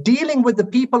 Dealing with the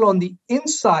people on the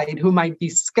inside who might be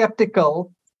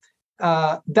skeptical,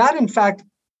 that in fact,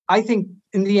 I think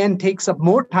in the end takes up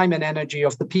more time and energy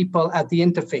of the people at the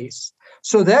interface.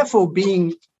 So therefore,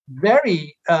 being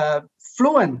very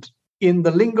fluent in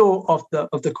the lingo of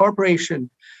the corporation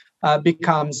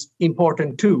becomes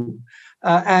important too.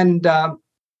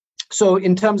 So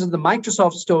in terms of the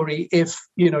Microsoft story, if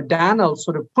Daniel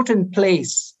sort of put in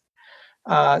place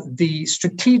the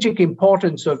strategic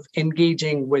importance of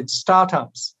engaging with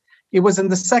startups, it was in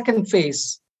the second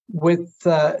phase with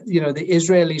the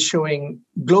Israelis showing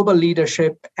global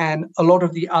leadership and a lot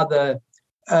of the other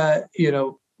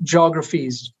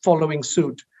geographies following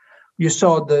suit. You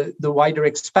saw the wider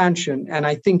expansion, and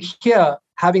I think here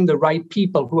having the right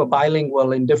people who are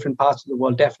bilingual in different parts of the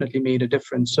world definitely made a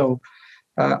difference. So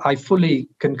I fully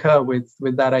concur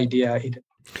with that idea.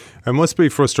 It must be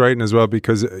frustrating as well,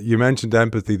 because you mentioned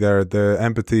empathy there, the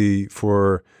empathy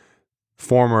for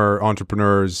former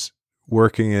entrepreneurs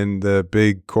working in the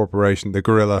big corporation, the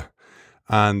gorilla.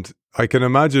 And I can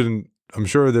imagine I'm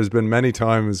sure there's been many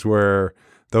times where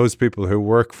those people who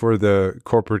work for the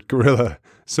corporate gorilla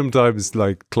sometimes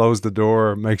like close the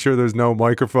door, make sure there's no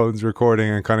microphones recording,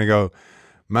 and kind of go,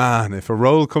 man, if a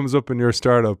role comes up in your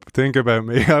startup, think about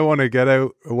me. I want to get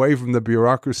out away from the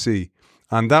bureaucracy.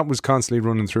 And that was constantly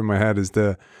running through my head, is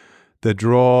the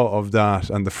draw of that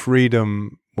and the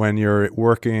freedom when you're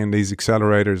working in these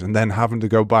accelerators and then having to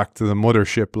go back to the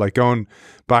mothership, like going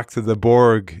back to the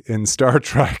Borg in Star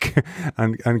Trek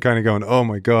and kind of going, oh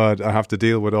my God, I have to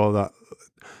deal with all that.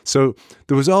 So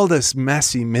there was all this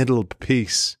messy middle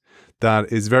piece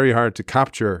that is very hard to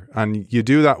capture. And you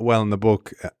do that well in the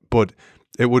book, but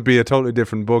it would be a totally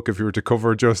different book if you were to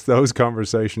cover just those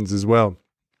conversations as well.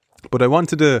 But I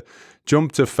wanted to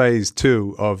jump to phase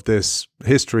 2 of this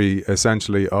history,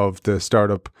 essentially, of the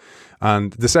startup.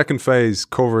 And the second phase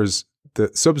covers the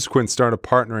subsequent startup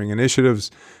partnering initiatives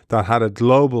that had a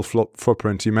global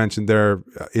footprint. You mentioned there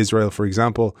Israel, for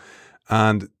example.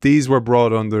 And these were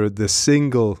brought under the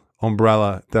single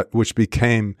umbrella which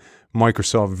became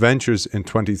Microsoft Ventures in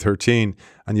 2013.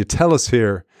 And you tell us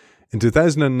here, in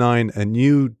 2009, a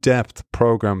new depth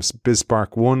program,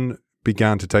 BizSpark 1,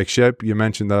 began to take shape. You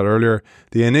mentioned that earlier.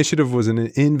 The initiative was an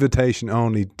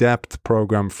invitation-only depth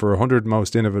program for 100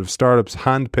 most innovative startups,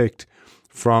 handpicked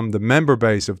from the member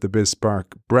base of the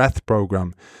BizSpark Breadth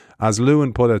program. As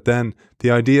Lewin put it then, the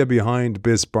idea behind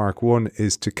BizSpark 1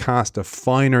 is to cast a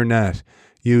finer net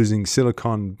using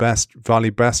Silicon Valley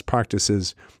best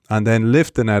practices and then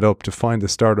lift the net up to find the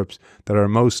startups that are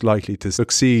most likely to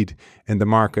succeed in the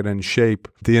market and shape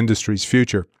the industry's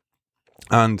future.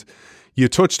 And you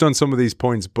touched on some of these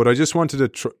points, but I just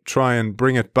wanted to try and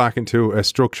bring it back into a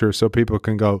structure so people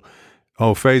can go,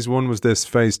 oh, phase 1 was this,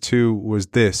 phase 2 was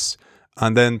this.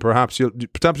 And then perhaps you'll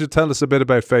tell us a bit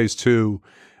about phase 2,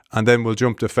 and then we'll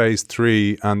jump to phase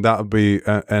 3, and that'll be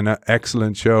an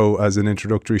excellent show as an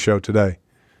introductory show today.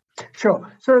 Sure.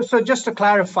 So just to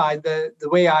clarify, the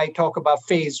way I talk about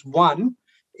phase 1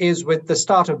 is with the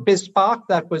start of BizSpark.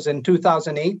 That was in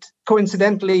 2008,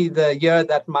 coincidentally the year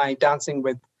that my Dancing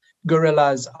with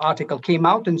Gorillas article came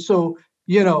out. And so,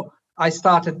 I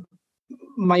started,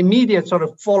 my immediate sort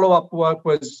of follow-up work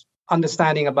was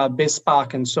understanding about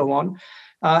BizSpark and so on.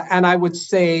 And I would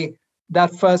say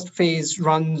that first phase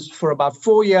runs for about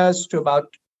 4 years to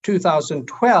about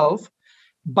 2012,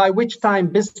 by which time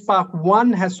BizSpark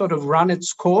 1 has sort of run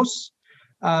its course.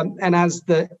 And as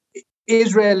the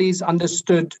Israelis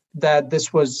understood that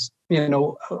this was,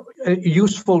 a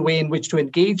useful way in which to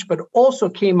engage, but also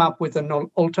came up with an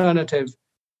alternative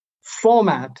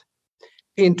format.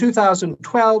 In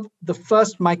 2012, the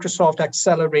first Microsoft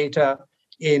accelerator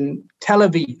in Tel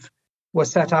Aviv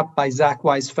was set up by Zach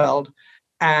Weisfeld.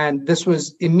 And this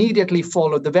was immediately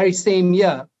followed the very same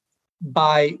year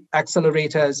by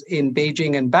accelerators in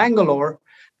Beijing and Bangalore,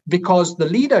 because the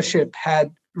leadership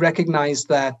had recognized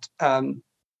that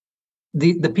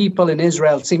the people in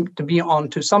Israel seemed to be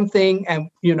onto something, and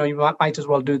you might as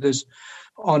well do this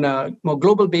on a more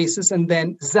global basis. And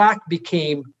then Zach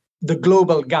became the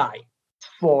global guy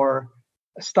for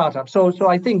startups. So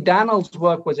I think Daniel's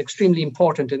work was extremely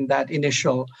important in that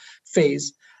initial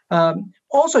phase.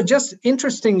 Also, just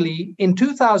interestingly, in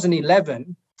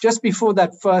 2011, just before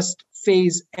that first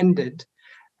phase ended,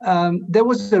 there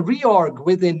was a reorg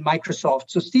within Microsoft.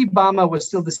 So Steve Ballmer was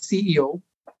still the CEO,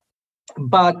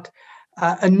 but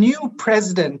a new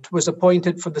president was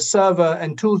appointed for the server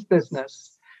and tools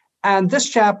business. And this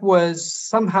chap was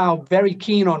somehow very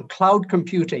keen on cloud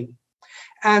computing.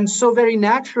 And so very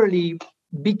naturally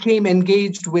became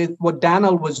engaged with what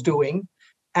Daniel was doing.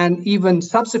 And even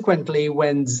subsequently,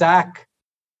 when Zach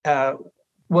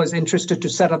was interested to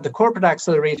set up the corporate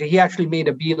accelerator, he actually made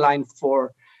a beeline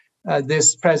for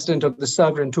this president of the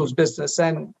server and tools business.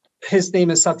 And his name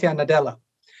is Satya Nadella.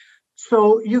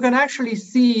 So you can actually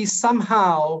see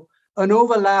somehow an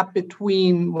overlap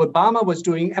between what Ballmer was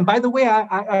doing. And by the way,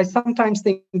 I sometimes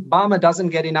think Ballmer doesn't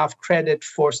get enough credit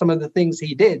for some of the things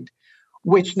he did,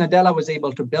 which Nadella was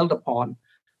able to build upon.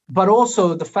 But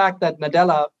also the fact that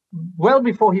Nadella, well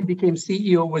before he became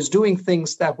CEO, was doing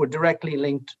things that were directly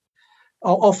linked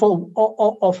or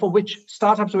for which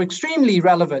startups were extremely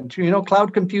relevant.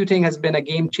 Cloud computing has been a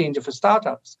game changer for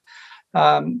startups.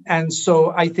 And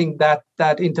so I think that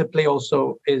interplay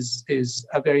also is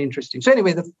very interesting. So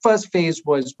anyway, the first phase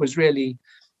was really,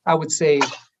 I would say,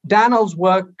 Daniel's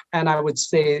work. And I would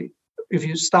say, if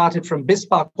you started from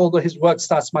BizSpark, although his work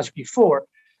starts much before,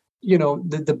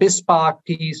 the BizSpark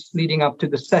piece leading up to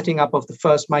the setting up of the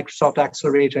first Microsoft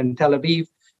accelerator in Tel Aviv.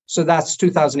 So that's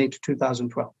 2008 to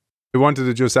 2012. I wanted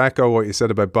to just echo what you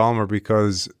said about Ballmer,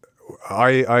 because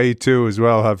I too as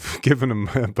well have given him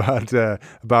a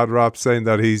bad rap, saying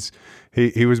that he's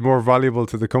he was more valuable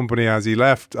to the company as he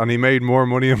left, and he made more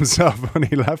money himself when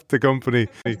he left the company.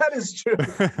 That is true.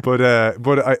 but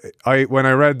I when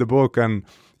I read the book, and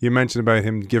you mentioned about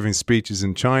him giving speeches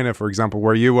in China, for example,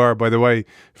 where you are, by the way,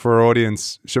 for our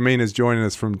audience, Shameen is joining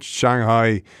us from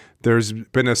Shanghai. There's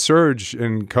been a surge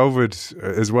in COVID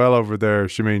as well over there,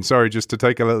 Shameen. Sorry, just to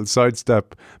take a little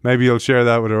sidestep. Maybe you'll share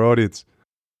that with our audience.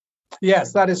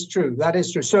 Yes, that is true. That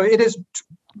is true. So it is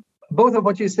both of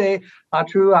what you say are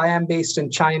true. I am based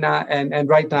in China, and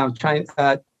right now,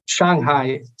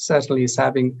 Shanghai certainly is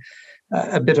having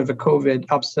a bit of a COVID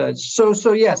upsurge.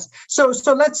 So yes. So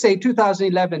let's say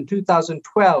 2011,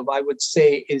 2012, I would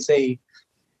say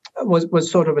was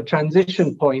sort of a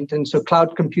transition point, and so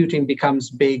cloud computing becomes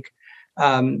big.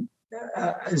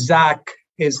 Zach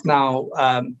is now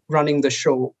running the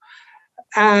show,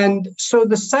 and so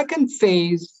the second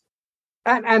phase,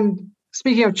 and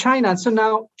speaking of China, so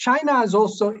now China is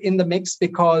also in the mix,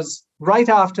 because right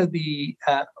after the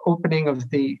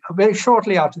very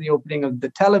shortly after the opening of the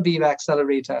Tel Aviv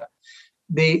accelerator,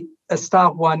 they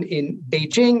start one in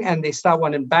Beijing and they start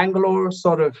one in Bangalore,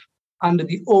 sort of under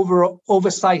the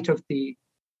oversight of the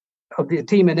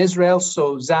team in Israel.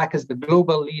 So Zach is the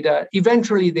global leader.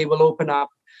 Eventually, they will open up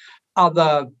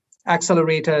other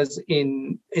accelerators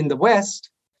in the West.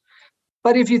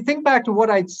 But if you think back to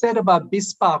what I'd said about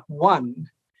BizSpark 1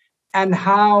 and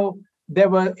how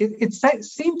it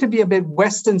seemed to be a bit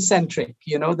Western-centric.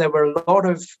 There were a lot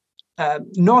of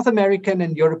North American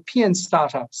and European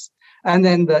startups, and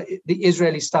then the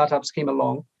Israeli startups came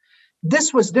along.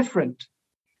 This was different.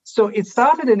 So it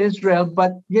started in Israel,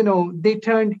 but they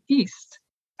turned east.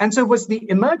 And so it was the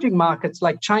emerging markets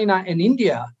like China and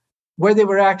India where they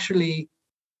were actually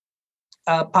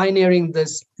pioneering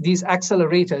these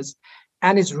accelerators.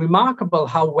 And it's remarkable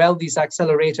how well these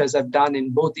accelerators have done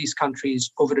in both these countries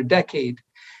over a decade.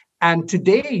 And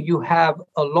today you have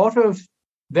a lot of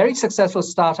very successful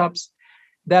startups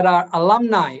that are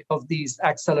alumni of these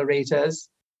accelerators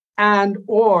and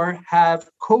or have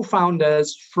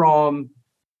co-founders from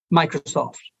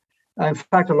Microsoft. In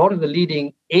fact, a lot of the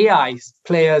leading AI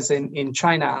players in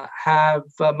China have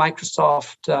former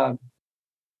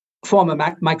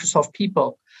Microsoft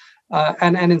people.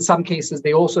 And in some cases,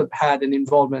 they also had an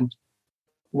involvement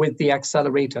with the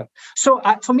accelerator. So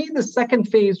for me, the second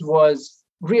phase was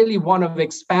really one of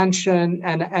expansion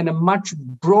and a much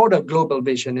broader global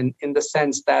vision in the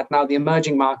sense that now the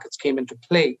emerging markets came into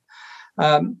play.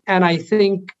 And I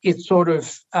think it's sort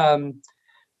of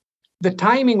the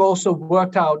timing also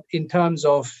worked out in terms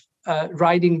of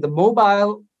riding the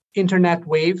mobile internet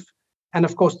wave and,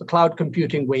 of course, the cloud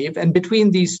computing wave. And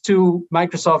between these two,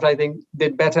 Microsoft, I think,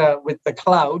 did better with the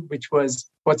cloud, which was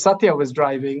what Satya was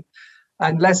driving,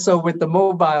 and less so with the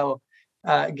mobile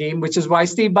game, which is why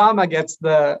Steve Ballmer gets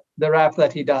the rap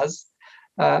that he does.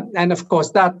 And, of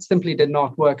course, that simply did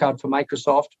not work out for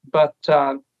Microsoft. But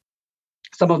some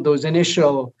of those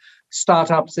initial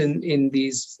startups in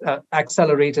these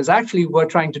accelerators actually were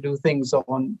trying to do things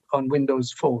on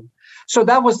Windows Phone. So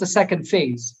that was the second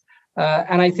phase.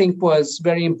 And I think was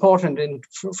very important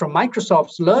from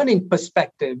Microsoft's learning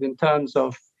perspective in terms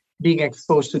of being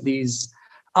exposed to these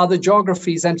other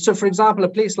geographies. And so, for example, a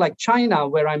place like China,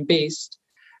 where I'm based,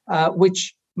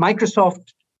 which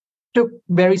Microsoft took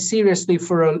very seriously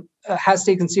has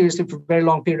taken seriously for a very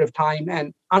long period of time.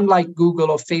 And unlike Google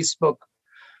or Facebook,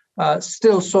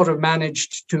 still sort of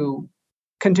managed to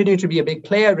continue to be a big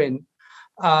player in,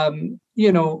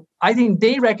 I think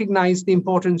they recognize the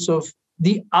importance of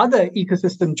the other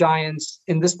ecosystem giants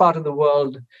in this part of the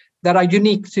world that are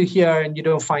unique to here and you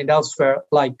don't find elsewhere,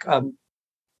 like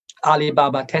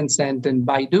Alibaba, Tencent, and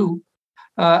Baidu.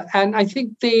 And I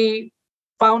think they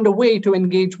found a way to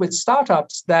engage with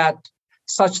startups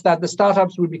such that the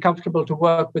startups would be comfortable to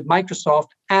work with Microsoft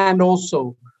and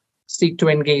also seek to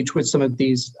engage with some of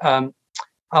these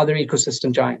other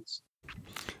ecosystem giants.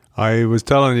 I was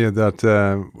telling you that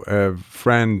a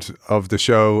friend of the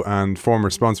show and former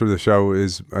sponsor of the show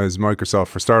is Microsoft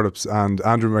for Startups, and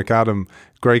Andrew McAdam,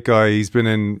 great guy. He's been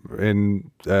in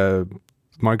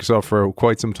Microsoft for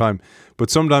quite some time. But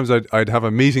sometimes I'd have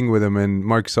a meeting with him in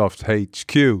Microsoft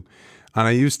HQ, and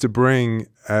I used to bring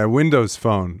a Windows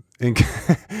phone. And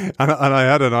I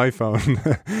had an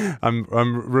iPhone.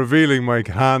 I'm revealing my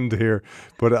hand here,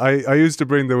 but I used to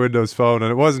bring the Windows Phone,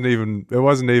 and it wasn't even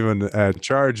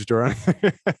charged or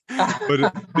anything,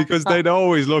 but because they'd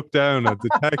always look down at the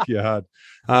tech you had,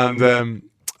 and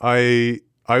I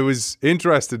was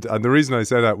interested, and the reason I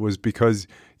said that was because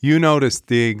you noticed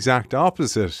the exact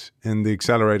opposite in the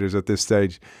accelerators at this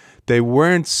stage. they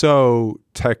weren't so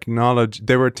technology.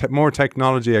 They were more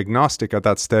technology agnostic at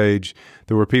that stage.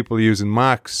 There were people using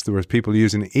Macs. There was people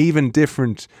using even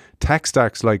different tech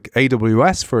stacks like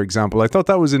AWS, for example. I thought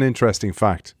that was an interesting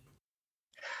fact.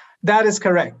 That is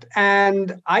correct.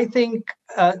 And I think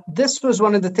this was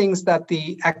one of the things that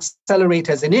the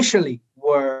accelerators initially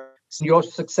were your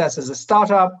success as a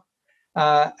startup.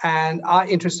 And our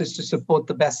interest is to support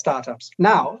the best startups.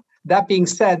 Now, that being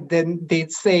said, then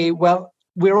they'd say, well,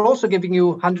 we're also giving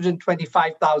you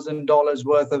 $125,000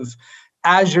 worth of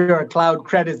Azure cloud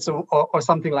credits or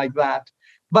something like that.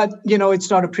 But, it's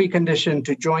not a precondition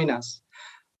to join us.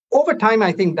 Over time,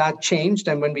 I think that changed.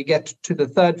 And when we get to the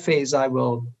third phase, I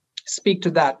will speak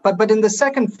to that. But in the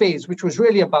second phase, which was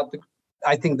really about the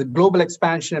global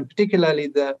expansion and particularly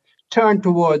the turn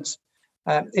towards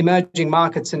emerging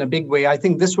markets in a big way, I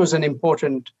think this was an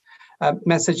important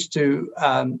message to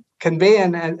convey.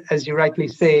 And as you rightly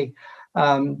say,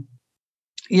 in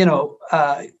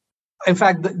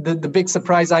fact, the big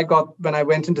surprise I got when I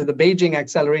went into the Beijing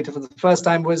accelerator for the first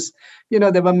time was,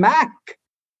 there were Mac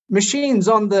machines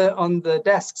on the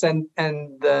desks, and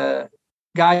the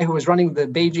guy who was running the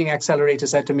Beijing accelerator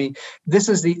said to me, "This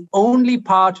is the only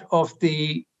part of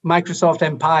the Microsoft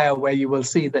empire where you will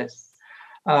see this."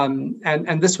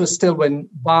 And this was still when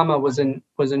Obama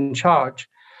was in charge.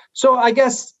 So I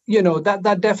guess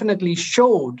that definitely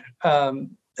showed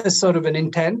a sort of an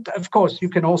intent. Of course, you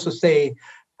can also say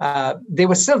they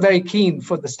were still very keen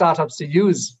for the startups to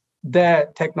use their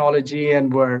technology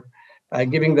and were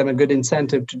giving them a good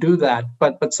incentive to do that.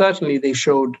 But certainly they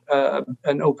showed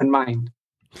an open mind.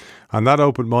 And that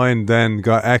open mind then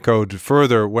got echoed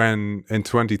further when in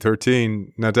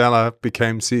 2013, Nadella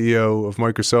became CEO of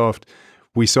Microsoft.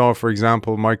 We saw, for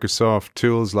example, Microsoft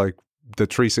tools like the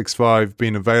 365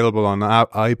 being available on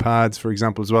iPads, for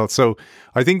example, as well. So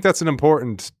I think that's an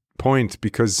important point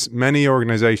because many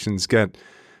organizations get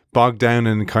bogged down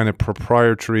in kind of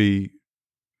proprietary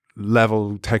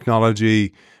level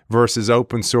technology versus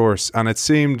open source. And it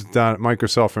seemed that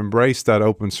Microsoft embraced that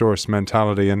open source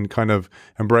mentality and kind of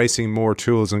embracing more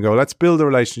tools and go, let's build a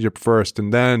relationship first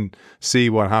and then see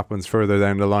what happens further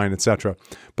down the line, etc.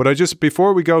 But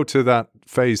before we go to that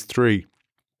phase 3,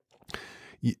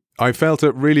 I felt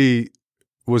it really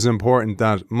was important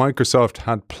that Microsoft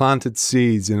had planted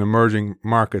seeds in emerging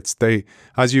markets. They,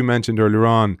 as you mentioned earlier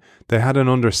on, they had an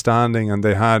understanding and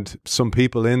they had some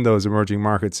people in those emerging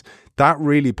markets. That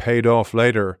really paid off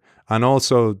later. And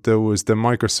also there was the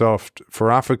Microsoft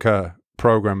for Africa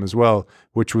program as well,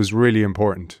 which was really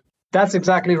important. That's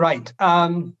exactly right.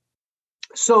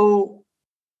 So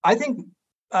I think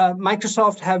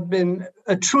Microsoft have been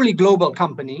a truly global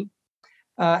company.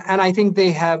 And I think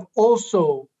they have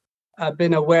also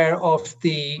been aware of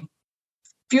the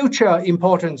future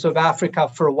importance of Africa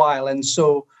for a while. And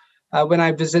so when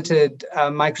I visited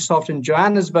Microsoft in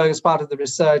Johannesburg as part of the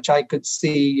research, I could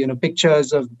see,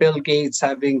 pictures of Bill Gates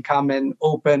having come and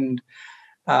opened,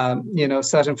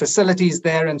 certain facilities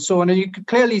there and so on. And you could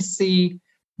clearly see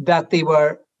that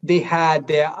they had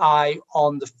their eye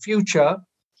on the future.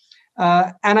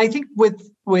 And I think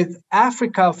with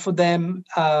Africa, for them,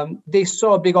 they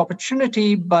saw a big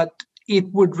opportunity, but it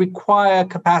would require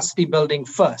capacity building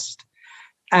first.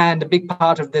 And a big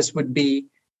part of this would be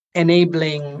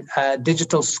enabling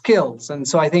digital skills. And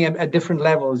so I think at different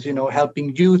levels,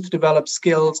 helping youth develop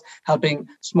skills, helping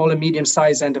small and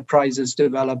medium-sized enterprises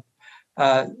develop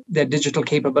their digital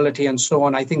capability and so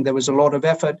on. I think there was a lot of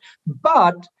effort.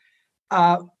 But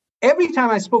every time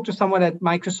I spoke to someone at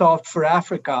Microsoft for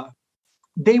Africa,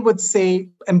 they would say,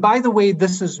 and by the way,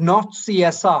 this is not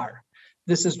CSR.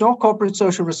 This is not corporate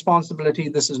social responsibility.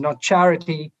 This is not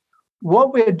charity.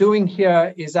 What we're doing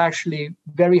here is actually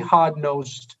very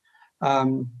hard-nosed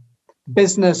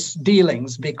business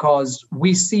dealings because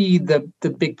we see the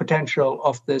big potential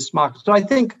of this market. So I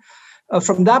think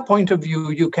from that point of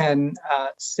view, you can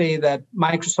say that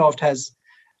Microsoft has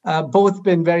both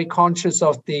been very conscious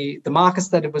of the markets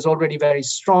that it was already very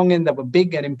strong in, that were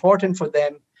big and important for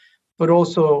them, but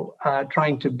also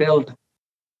trying to build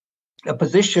a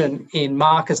position in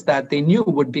markets that they knew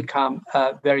would become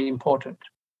very important.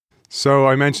 So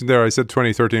I mentioned there, I said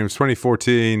 2013, it was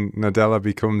 2014, Nadella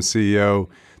becomes CEO.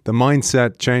 The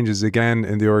mindset changes again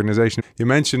in the organization. You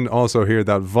mentioned also here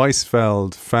that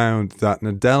Weisfeld found that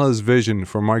Nadella's vision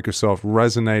for Microsoft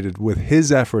resonated with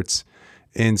his efforts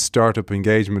in startup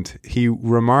engagement. He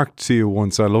remarked to you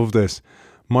once, I love this,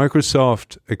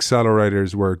 Microsoft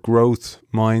accelerators were growth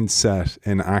mindset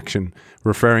in action,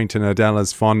 referring to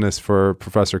Nadella's fondness for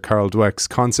Professor Carol Dweck's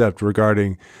concept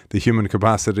regarding the human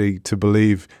capacity to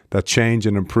believe that change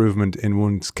and improvement in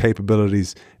one's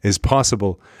capabilities is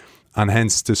possible. and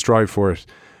hence to strive for it.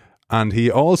 And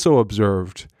he also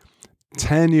observed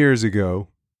 10 years ago,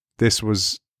 this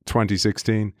was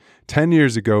 2016, 10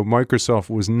 years ago, Microsoft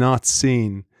was not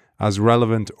seen as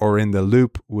relevant or in the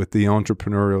loop with the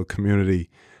entrepreneurial community.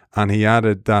 And he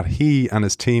added that he and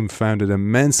his team found it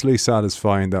immensely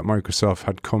satisfying that Microsoft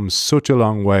had come such a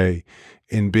long way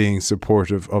in being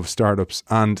supportive of startups.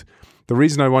 And the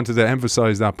reason I wanted to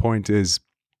emphasize that point is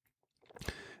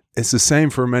it's the same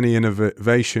for many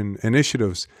innovation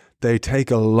initiatives. They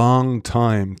take a long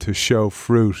time to show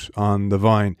fruit on the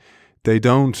vine. They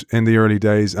don't in the early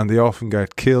days, and they often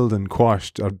get killed and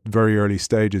quashed at very early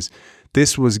stages.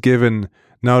 This was given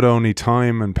not only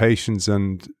time and patience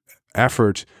and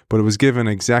effort, but it was given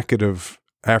executive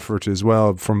effort as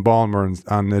well from Ballmer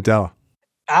and Nadella.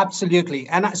 Absolutely.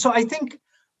 And so I think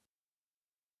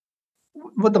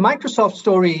what the Microsoft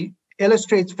story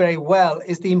illustrates very well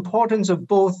is the importance of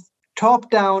both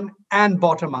top-down and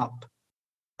bottom-up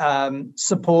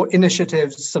support,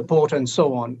 initiatives, support, and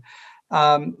so on.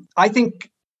 I think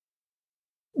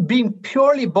being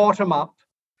purely bottom-up,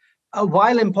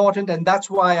 while important, and that's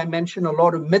why I mention a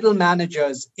lot of middle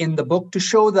managers in the book to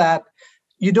show that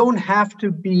you don't have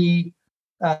to be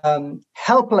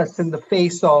helpless in the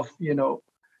face of,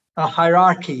 a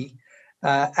hierarchy,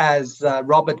 as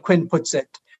Robert Quinn puts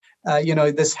it.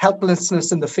 This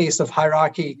helplessness in the face of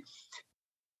hierarchy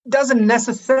doesn't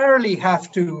necessarily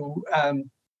have to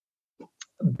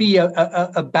be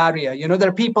a barrier. There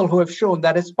are people who have shown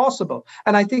that it's possible.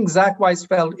 And I think Zach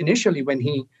Weisfeld, initially, when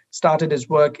he started his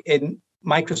work in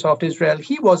Microsoft Israel,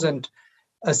 he wasn't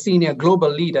a senior global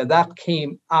leader. That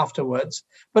came afterwards.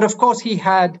 But of course, he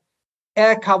had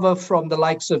air cover from the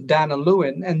likes of Dana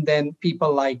Lewin, and then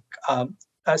people like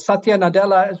Satya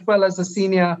Nadella, as well as a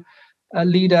senior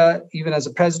leader, even as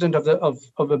a president of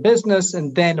a business,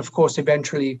 and then, of course,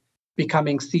 eventually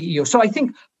becoming CEO. So I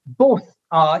think both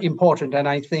are important. And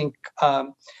I think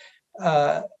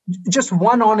just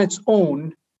one on its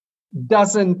own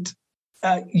doesn't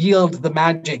yield the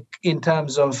magic in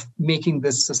terms of making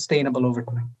this sustainable over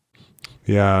time.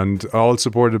 Yeah, and all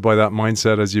supported by that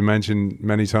mindset, as you mentioned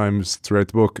many times throughout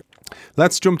the book.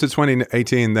 Let's jump to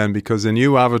 2018 then, because a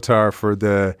new avatar for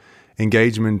the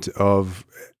engagement of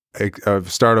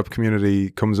startup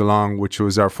community comes along, which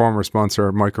was our former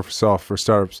sponsor, Microsoft for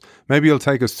Startups. Maybe you'll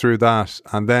take us through that,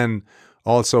 and then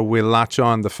also we'll latch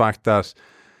on the fact that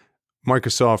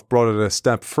Microsoft brought it a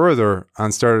step further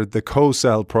and started the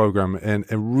co-sell program, in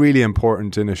a really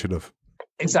important initiative.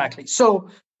 Exactly. So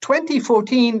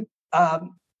 2014,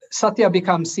 Satya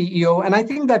becomes CEO. And I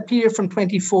think that period from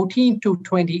 2014 to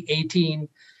 2018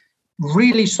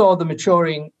 really saw the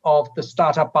maturing of the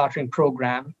startup partnering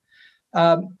program.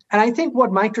 And I think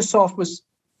what Microsoft was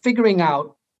figuring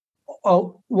out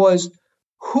was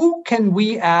who can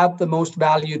we add the most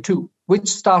value to? Which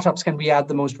startups can we add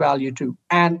the most value to?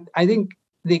 And I think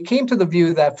they came to the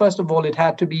view that, first of all, it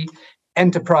had to be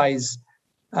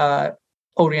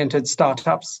enterprise-oriented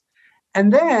startups.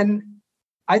 And then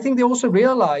I think they also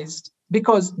realized,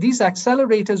 because these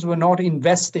accelerators were not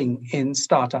investing in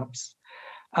startups.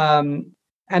 And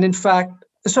in fact,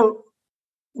 so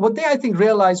what they, I think,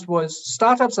 realized was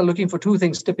startups are looking for two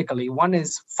things typically. One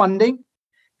is funding.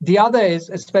 The other is,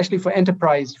 especially for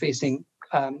enterprise-facing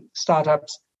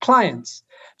startups, clients.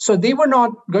 So they were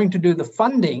not going to do the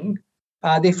funding.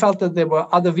 They felt that there were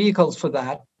other vehicles for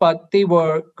that, but they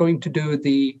were going to do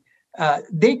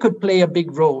they could play a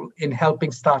big role in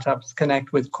helping startups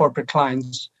connect with corporate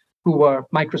clients who were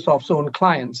Microsoft's own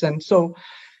clients. And so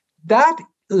that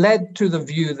led to the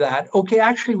view that, okay,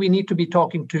 actually, we need to be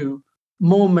talking to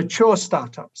more mature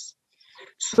startups.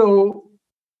 So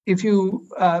if you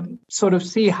sort of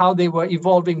see how they were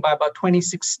evolving by about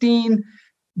 2016,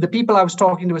 the people I was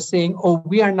talking to were saying, oh,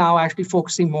 we are now actually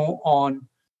focusing more on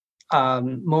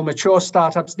more mature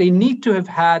startups. They need to have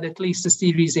had at least a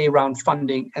Series A round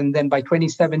funding. And then by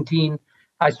 2017,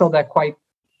 I saw that quite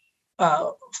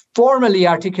formally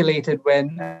articulated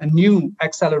when a new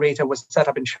accelerator was set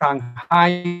up in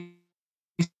Shanghai.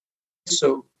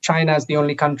 So China is the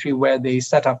only country where they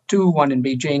set up two, one in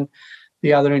Beijing,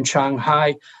 the other in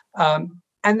Shanghai. And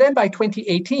then by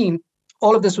 2018,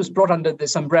 all of this was brought under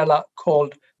this umbrella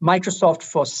called Microsoft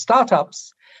for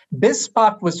Startups.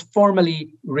 BizSpark was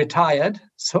formally retired,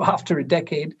 so after a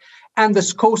decade, and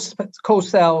this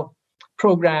co-sell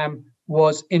program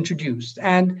was introduced.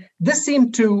 And this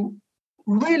seemed to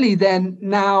really then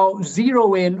now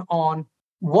zero in on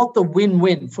what the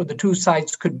win-win for the two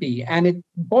sides could be. And it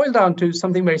boiled down to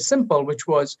something very simple, which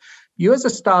was you as a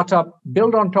startup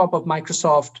build on top of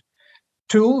Microsoft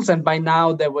tools, and by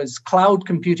now there was cloud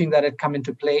computing that had come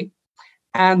into play.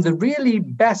 And the really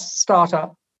best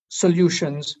startup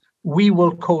solutions we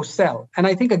will co-sell. And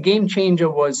I think a game changer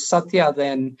was Satya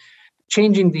then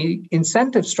changing the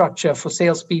incentive structure for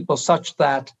salespeople such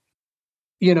that,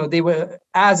 they were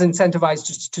as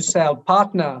incentivized to sell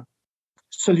partner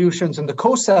solutions in the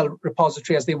co-sell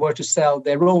repository as they were to sell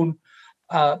their own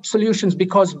solutions,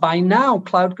 because by now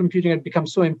cloud computing had become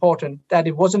so important that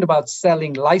it wasn't about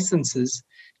selling licenses,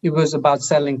 it was about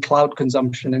selling cloud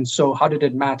consumption. And so how did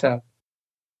it matter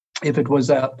if it was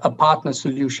a partner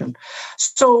solution?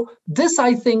 So this,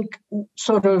 I think,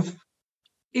 sort of,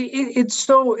 it's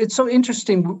so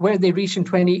interesting where they reached in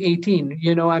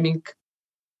 2018.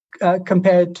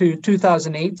 Compared to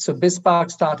 2008. So BizSpark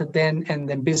started then, and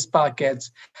then BizSpark gets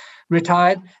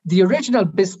retired. The original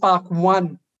BizSpark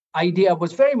 1 idea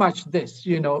was very much this,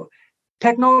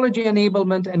 technology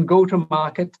enablement and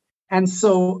go-to-market. And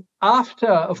so after,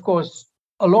 of course,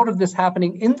 a lot of this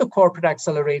happening in the corporate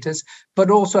accelerators, but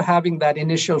also having that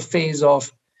initial phase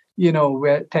of,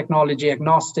 where technology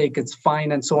agnostic, it's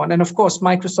fine, and so on. And of course,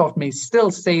 Microsoft may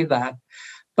still say that,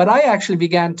 but I actually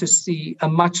began to see a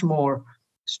much more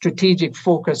strategic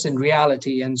focus in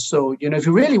reality. And so, if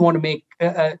you really want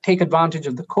to take advantage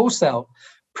of the co-sell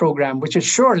program, which is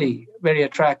surely very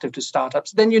attractive to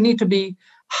startups, then you need to be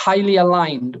highly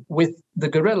aligned with the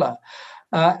gorilla.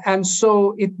 And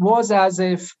so it was as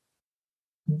if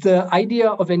the idea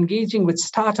of engaging with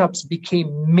startups became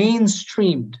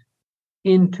mainstreamed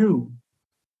into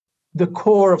the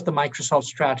core of the Microsoft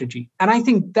strategy. And I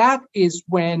think that is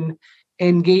when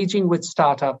engaging with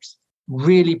startups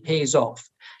really pays off.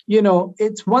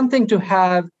 It's one thing to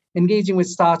have engaging with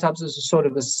startups as a sort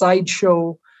of a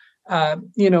sideshow.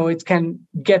 It can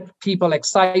get people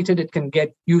excited. It can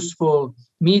get useful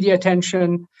media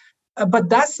attention. But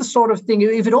that's the sort of thing,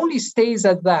 if it only stays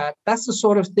at that, that's the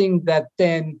sort of thing that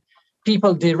then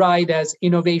people deride as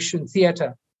innovation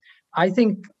theater. I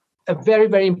think a very,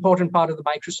 very important part of the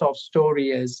Microsoft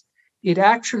story is it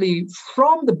actually,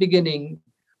 from the beginning,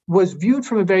 was viewed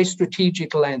from a very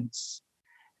strategic lens.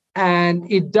 And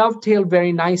it dovetailed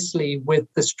very nicely with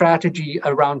the strategy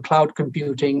around cloud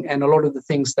computing and a lot of the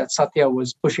things that Satya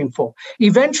was pushing for.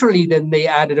 Eventually, then they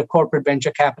added a corporate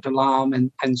venture capital arm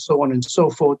and so on and so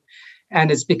forth.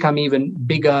 And it's become even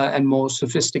bigger and more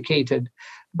sophisticated.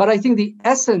 But I think the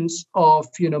essence of,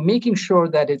 making sure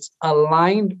that it's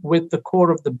aligned with the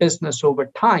core of the business over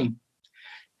time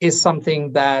is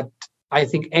something that I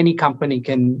think any company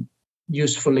can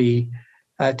usefully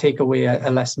take away a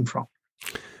lesson from.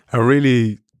 A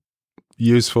really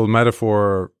useful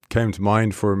metaphor came to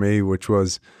mind for me, which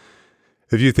was,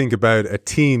 if you think about a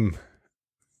team,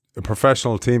 a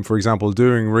professional team, for example,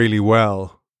 doing really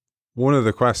well, one of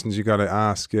the questions you got to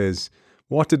ask is,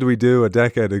 what did we do a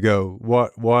decade ago?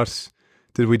 What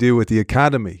did we do with the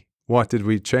academy? What did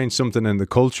we change something in the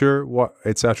culture? What,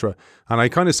 etc. And I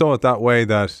kind of saw it that way,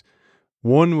 that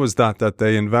one was that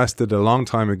they invested a long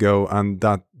time ago, and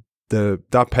that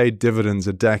paid dividends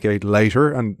a decade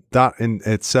later, and that in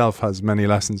itself has many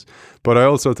lessons. But I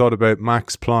also thought about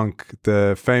Max Planck,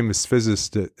 the famous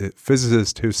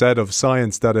physicist who said of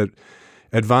science that it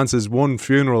advances one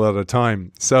funeral at a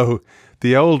time. So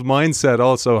the old mindset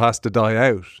also has to die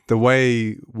out. The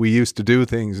way we used to do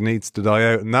things needs to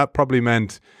die out, and that probably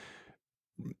meant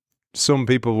some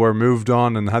people were moved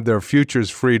on and had their futures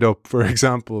freed up, for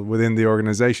example, within the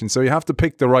organization. So you have to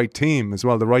pick the right team as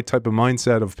well, the right type of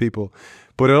mindset of people.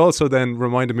 But it also then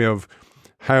reminded me of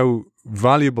how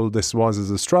valuable this was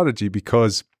as a strategy,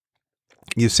 because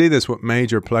you see this with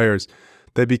major players.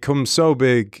 They become so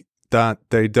big that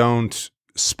they don't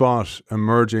spot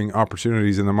emerging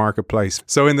opportunities in the marketplace.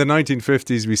 So in the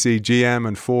 1950s, we see GM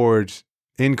and Ford.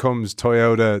 In comes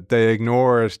Toyota. They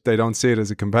ignore it. They don't see it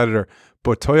as a competitor.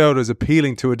 But Toyota is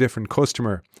appealing to a different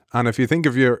customer. And if you think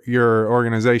of your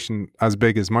organization as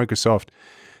big as Microsoft,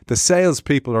 the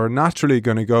salespeople are naturally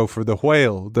going to go for the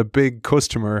whale, the big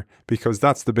customer, because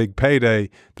that's the big payday.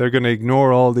 They're going to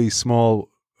ignore all these small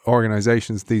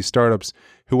organizations, these startups,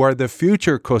 who are the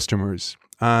future customers.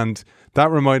 And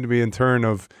that reminded me in turn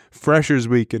of Freshers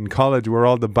Week in college, where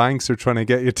all the banks are trying to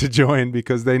get you to join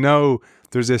because they know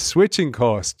there's a switching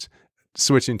cost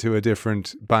switching to a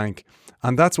different bank.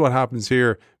 And that's what happens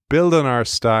here. Build on our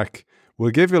stack.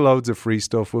 We'll give you loads of free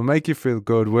stuff. We'll make you feel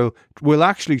good. We'll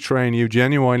actually train you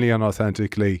genuinely and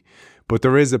authentically. But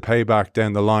there is a payback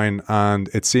down the line, and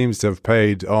it seems to have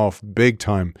paid off big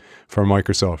time for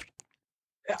Microsoft.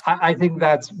 I think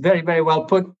that's very, very well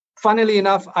put. Funnily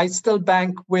enough, I still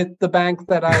bank with the bank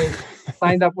that I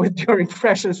signed up with during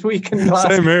Freshers Week in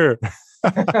Glasgow. Same here.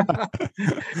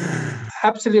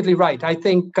 Absolutely right. I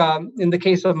think in the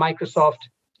case of Microsoft,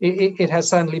 it has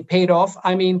certainly paid off.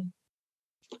 I mean,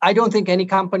 I don't think any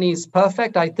company is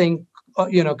perfect. I think,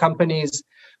 companies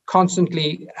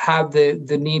constantly have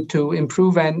the need to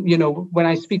improve. And, when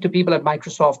I speak to people at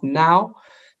Microsoft now,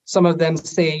 some of them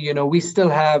say, we still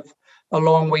have a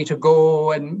long way to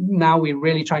go. And now we're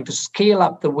really trying to scale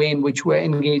up the way in which we're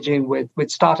engaging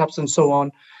with startups and so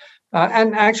on.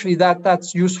 And actually,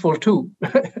 that's useful too,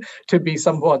 to be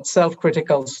somewhat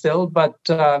self-critical still. But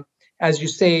as you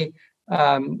say,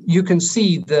 you can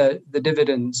see the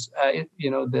dividends.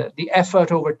 The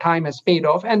effort over time has paid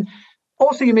off. And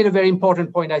also, you made a very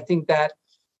important point. I think that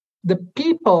the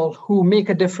people who make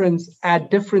a difference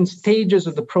at different stages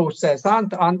of the process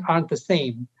aren't the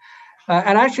same.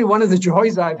 And actually, one of the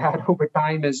joys I've had over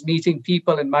time is meeting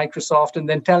people in Microsoft and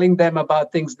then telling them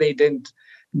about things they didn't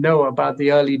know about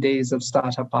the early days of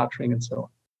startup partnering and so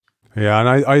on. Yeah,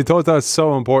 and I thought that's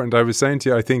so important. I was saying to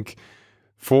you, I think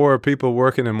for people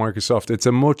working in Microsoft, it's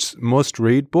a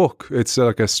must-read book. It's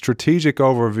like a strategic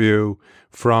overview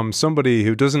from somebody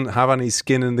who doesn't have any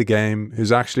skin in the game,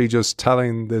 who's actually just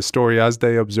telling the story as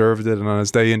they observed it and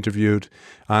as they interviewed.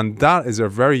 And that is a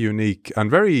very unique and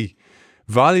very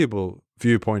valuable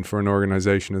viewpoint for an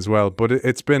organization as well. But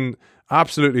it's been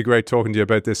absolutely great talking to you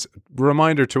about this.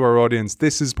 Reminder to our audience,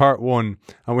 this is part 1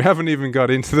 and we haven't even got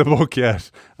into the book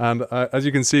yet. And as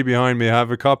you can see behind me, I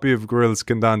have a copy of Gorillas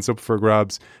Can Dance up for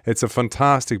grabs. It's a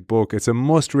fantastic book. It's a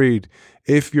must read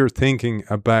if you're thinking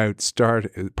about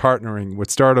partnering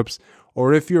with startups,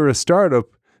 or if you're a startup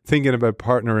thinking about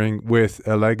partnering with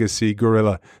a legacy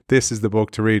gorilla. This is the book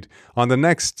to read. On the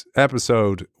next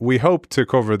episode, we hope to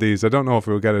cover these. I don't know if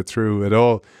we'll get it through at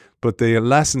all, but the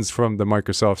lessons from the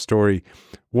Microsoft story.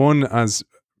 1, as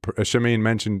Shameen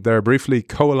mentioned there briefly,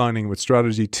 co-aligning with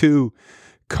strategy. 2,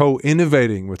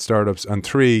 co-innovating with startups. And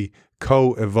 3,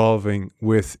 co-evolving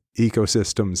with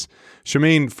ecosystems.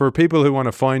 Shameen, for people who want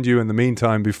to find you in the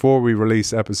meantime, before we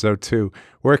release episode 2,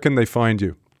 where can they find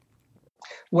you?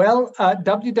 Well,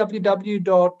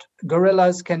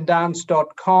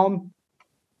 www.gorillascandance.com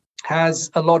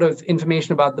has a lot of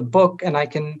information about the book, and I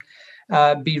can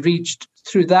be reached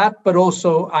through that. But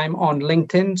also, I'm on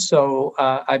LinkedIn, so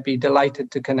I'd be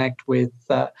delighted to connect with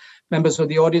members of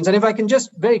the audience. And if I can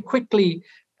just very quickly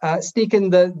sneak in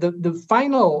the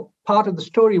final part of the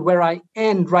story where I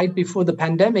end right before the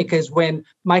pandemic is when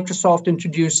Microsoft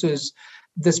introduces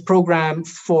this program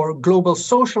for global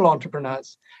social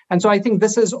entrepreneurs. And so I think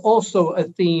this is also a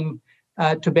theme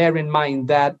to bear in mind,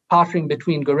 that partnering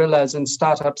between gorillas and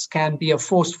startups can be a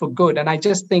force for good. And I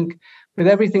just think with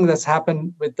everything that's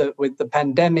happened with the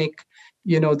pandemic,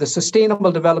 the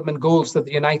Sustainable Development Goals that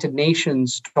the United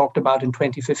Nations talked about in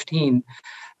 2015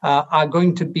 are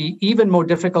going to be even more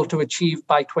difficult to achieve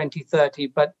by 2030.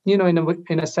 But,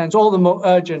 in a sense, all the more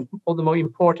urgent, all the more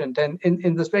important. And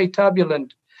in this very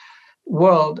turbulent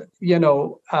world,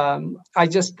 I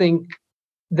just think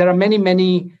there are many,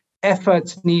 many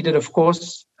efforts needed, of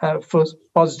course, for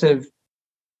positive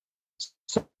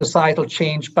societal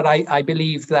change. But I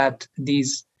believe that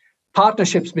these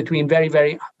partnerships between very,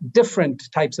 very different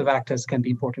types of actors can be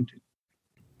important too.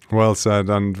 Well said.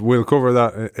 And we'll cover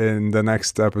that in the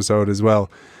next episode as well.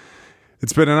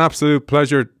 It's been an absolute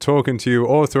pleasure talking to you,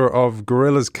 author of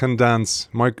Gorillas Can Dance,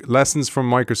 Lessons from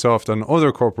Microsoft and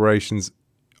Other Corporations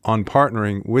on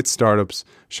Partnering with Startups.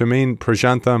 Shameen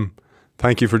Prashantham,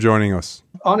 thank you for joining us.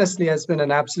 Honestly, it's been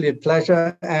an absolute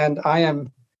pleasure, and I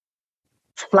am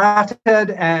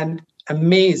flattered and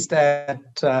amazed at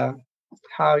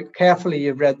how carefully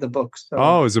you've read the book.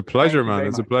 So it's a pleasure, man.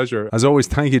 It's a pleasure. As always,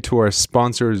 thank you to our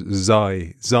sponsors,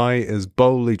 Xi. Xi is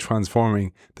boldly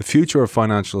transforming the future of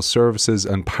financial services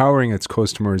and powering its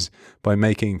customers by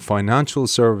making financial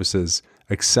services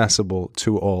accessible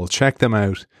to all. Check them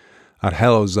out at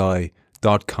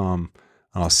helloxi.com.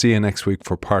 And I'll see you next week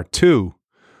for part 2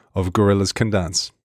 of Gorillas Can Dance.